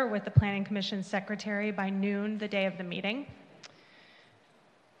register with the Planning Commission secretary by noon the day of the meeting.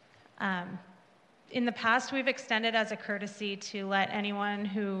 In the past, we've extended as a courtesy to let anyone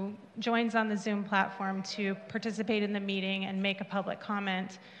who joins on the Zoom platform to participate in the meeting and make a public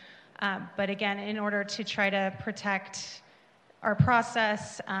comment. But again, in order to try to protect our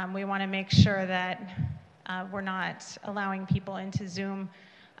process, we want to make sure that we're not allowing people into Zoom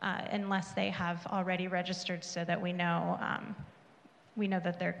unless they have already registered so that we know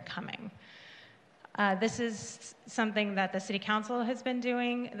that they're coming. This is something that the City Council has been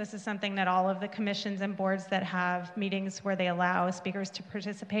doing. This is something that all of the commissions and boards that have meetings where they allow speakers to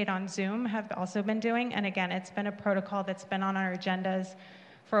participate on Zoom have also been doing. And again, it's been a protocol that's been on our agendas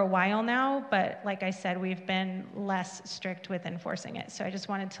for a while now, but like I said, we've been less strict with enforcing it. So I just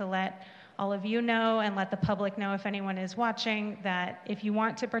wanted to let all of you know and let the public know, if anyone is watching, that if you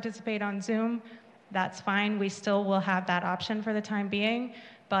want to participate on Zoom, that's fine. We still will have that option for the time being,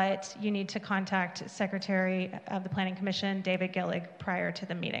 but you need to contact Secretary of the Planning Commission, David Gillig, prior to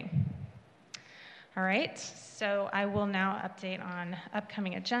the meeting. All right, so I will now update on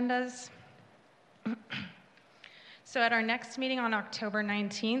upcoming agendas. So at our next meeting on October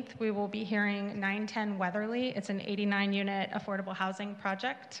 19th, we will be hearing 910 Weatherly. It's an 89-unit affordable housing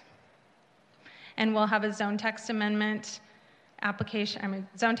project. And we'll have a zone text amendment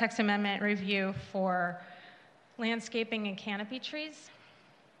zone text amendment review for landscaping and canopy trees.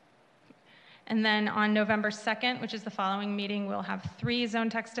 And then on November 2nd, which is the following meeting, we'll have 3 zone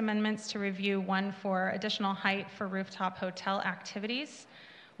text amendments to review, 1 for additional height for rooftop hotel activities,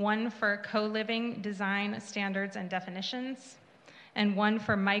 1 for co-living design standards and definitions, and 1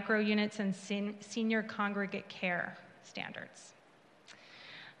 for micro units and senior congregate care standards.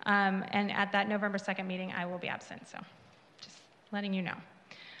 And at that November 2nd meeting, I will be absent, so just letting you know.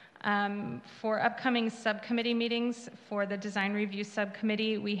 For upcoming subcommittee meetings, for the Design Review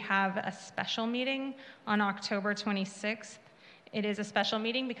Subcommittee, we have a special meeting on October 26th. It is a special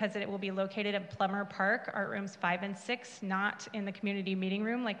meeting because it will be located at Plummer Park, art rooms 5 and 6, not in the community meeting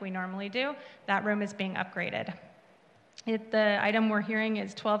room like we normally do. That room is being upgraded. The item we're hearing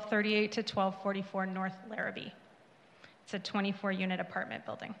is 1238 to 1244 North Larrabee. It's a 24-unit apartment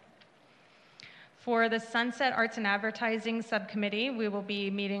building. For the Sunset Arts and Advertising Subcommittee, we will be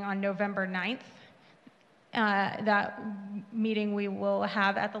meeting on November 9th. That meeting we will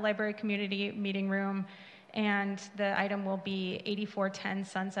have at the Library Community Meeting Room, and the item will be 8410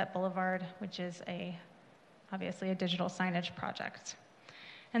 Sunset Boulevard, which is obviously a digital signage project.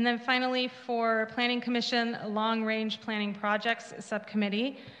 And then finally, for Planning Commission Long Range Planning Projects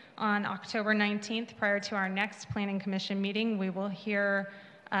Subcommittee, on October 19th, prior to our next Planning Commission meeting, we will hear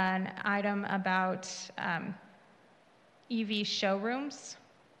an item about EV showrooms,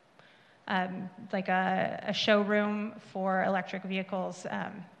 like a showroom for electric vehicles,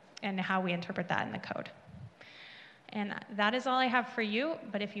 and how we interpret that in the code. And that is all I have for you,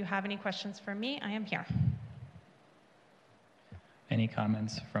 but if you have any questions for me, I am here. Any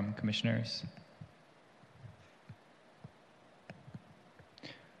comments from commissioners?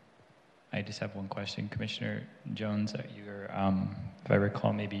 I just have one question. Commissioner Jones, if I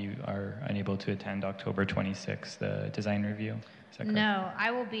recall, maybe you are unable to attend October 26th, the design review. Is that correct? No, I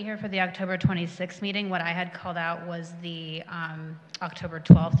will be here for the October 26th meeting. What I had called out was the October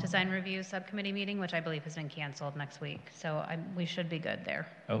 12th design review subcommittee meeting, which I believe has been canceled next week. So we should be good there.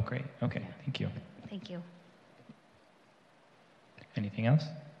 Oh, great. Okay, thank you. Thank you. Anything else?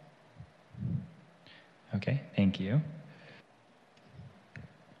 Okay, thank you.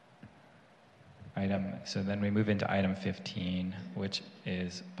 So then we move into item 15, which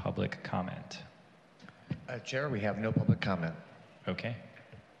is public comment. Chair, we have no public comment. Okay,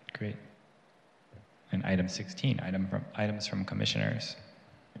 great. And item 16, items from commissioners.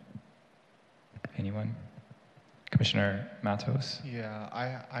 Anyone? Commissioner Matos? Yeah,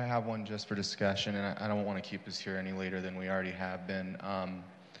 I have one just for discussion, and I don't want to keep us here any later than we already have been.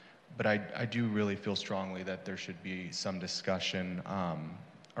 But I do really feel strongly that there should be some discussion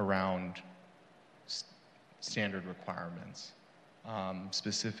around standard requirements,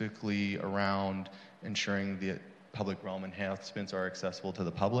 specifically around ensuring the public realm enhancements are accessible to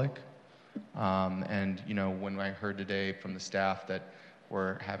the public. And you know, when I heard today from the staff that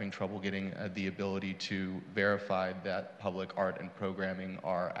we're having trouble getting the ability to verify that public art and programming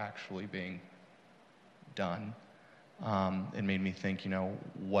are actually being done, it made me think, you know,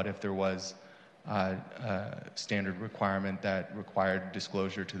 what if there was a standard requirement that required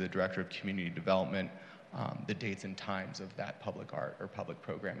disclosure to the Director of Community Development, the dates and times of that public art or public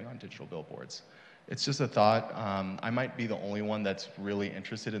programming on digital billboards. It's just a thought. I might be the only one that's really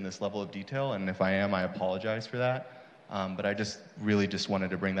interested in this level of detail, and if I am, I apologize for that. But I just really wanted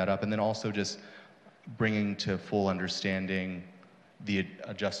to bring that up, and then also just bringing to full understanding the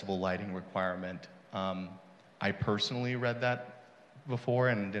adjustable lighting requirement. I personally read that before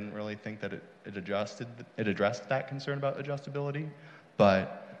and didn't really think that it addressed that concern about adjustability,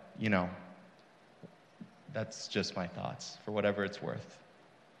 but you know, that's just my thoughts for whatever it's worth.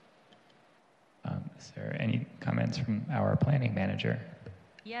 Is there any comments from our planning manager?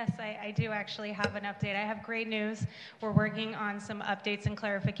 Yes, I do actually have an update. I have great news. We're working on some updates and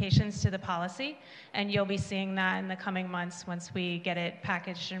clarifications to the policy, and you'll be seeing that in the coming months once we get it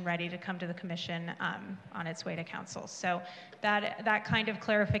packaged and ready to come to the commission on its way to council. So that kind of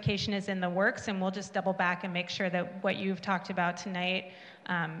clarification is in the works, and we'll just double back and make sure that what you've talked about tonight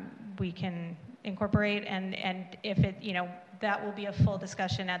we can incorporate, and if it, you know, that will be a full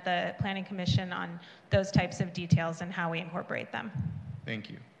discussion at the Planning Commission on those types of details and how we incorporate them. Thank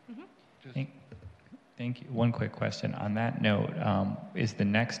you. Mm-hmm. Thank you. One quick question. On that note, is the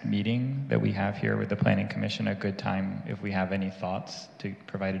next meeting that we have here with the Planning Commission a good time if we have any thoughts to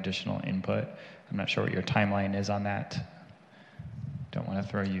provide additional input? I'm not sure what your timeline is on that. Don't want to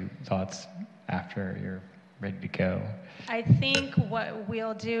throw you thoughts after you're ready to go. I think what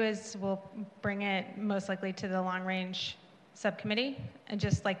we'll do is we'll bring it most likely to the long range subcommittee and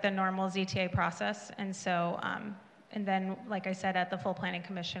just like the normal ZTA process. And so, and then, like I said, at the full Planning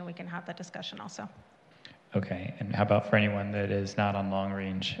Commission, we can have that discussion also. Okay, and how about for anyone that is not on long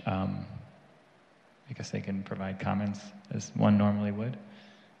range? I guess they can provide comments as one normally would.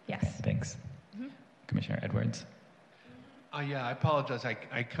 Yes. Okay, thanks. Commissioner Edwards. Yeah, I apologize.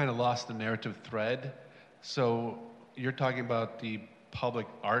 I kind of lost the narrative thread. So you're talking about the public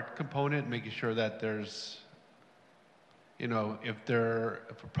art component, making sure that there's, you know, if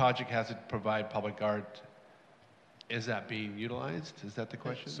a project has to provide public art, is that being utilized? Is that the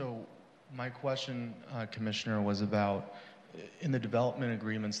question? So my question, Commissioner, was about in the development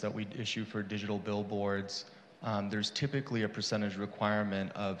agreements that we issue for digital billboards, there's typically a percentage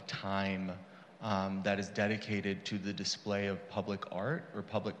requirement of time that is dedicated to the display of public art or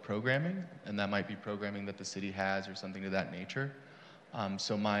public programming, and that might be programming that the city has or something of that nature.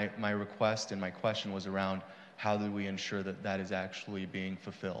 So my request and my question was around how do we ensure that that is actually being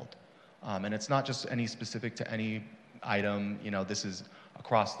fulfilled? And it's not just any specific to any item, you know, this is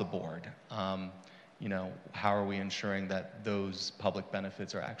across the board. You know, how are we ensuring that those public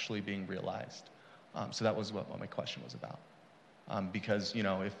benefits are actually being realized? So that was what my question was about. Because, you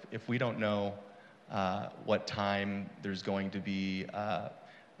know, if we don't know what time there's going to be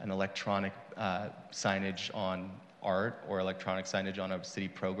an electronic signage on art or electronic signage on a city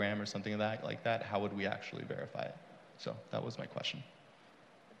program or something like that, how would we actually verify it? So that was my question.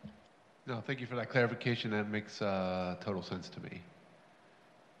 No, thank you for that clarification. That makes total sense to me.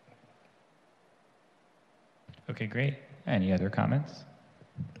 Okay, great. Any other comments?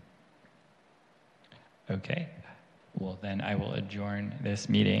 Okay. Well, then I will adjourn this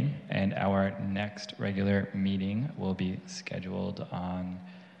meeting, and our next regular meeting will be scheduled on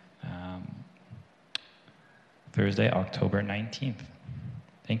Thursday, October 19th.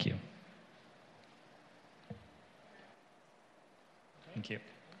 Thank you. Thank you.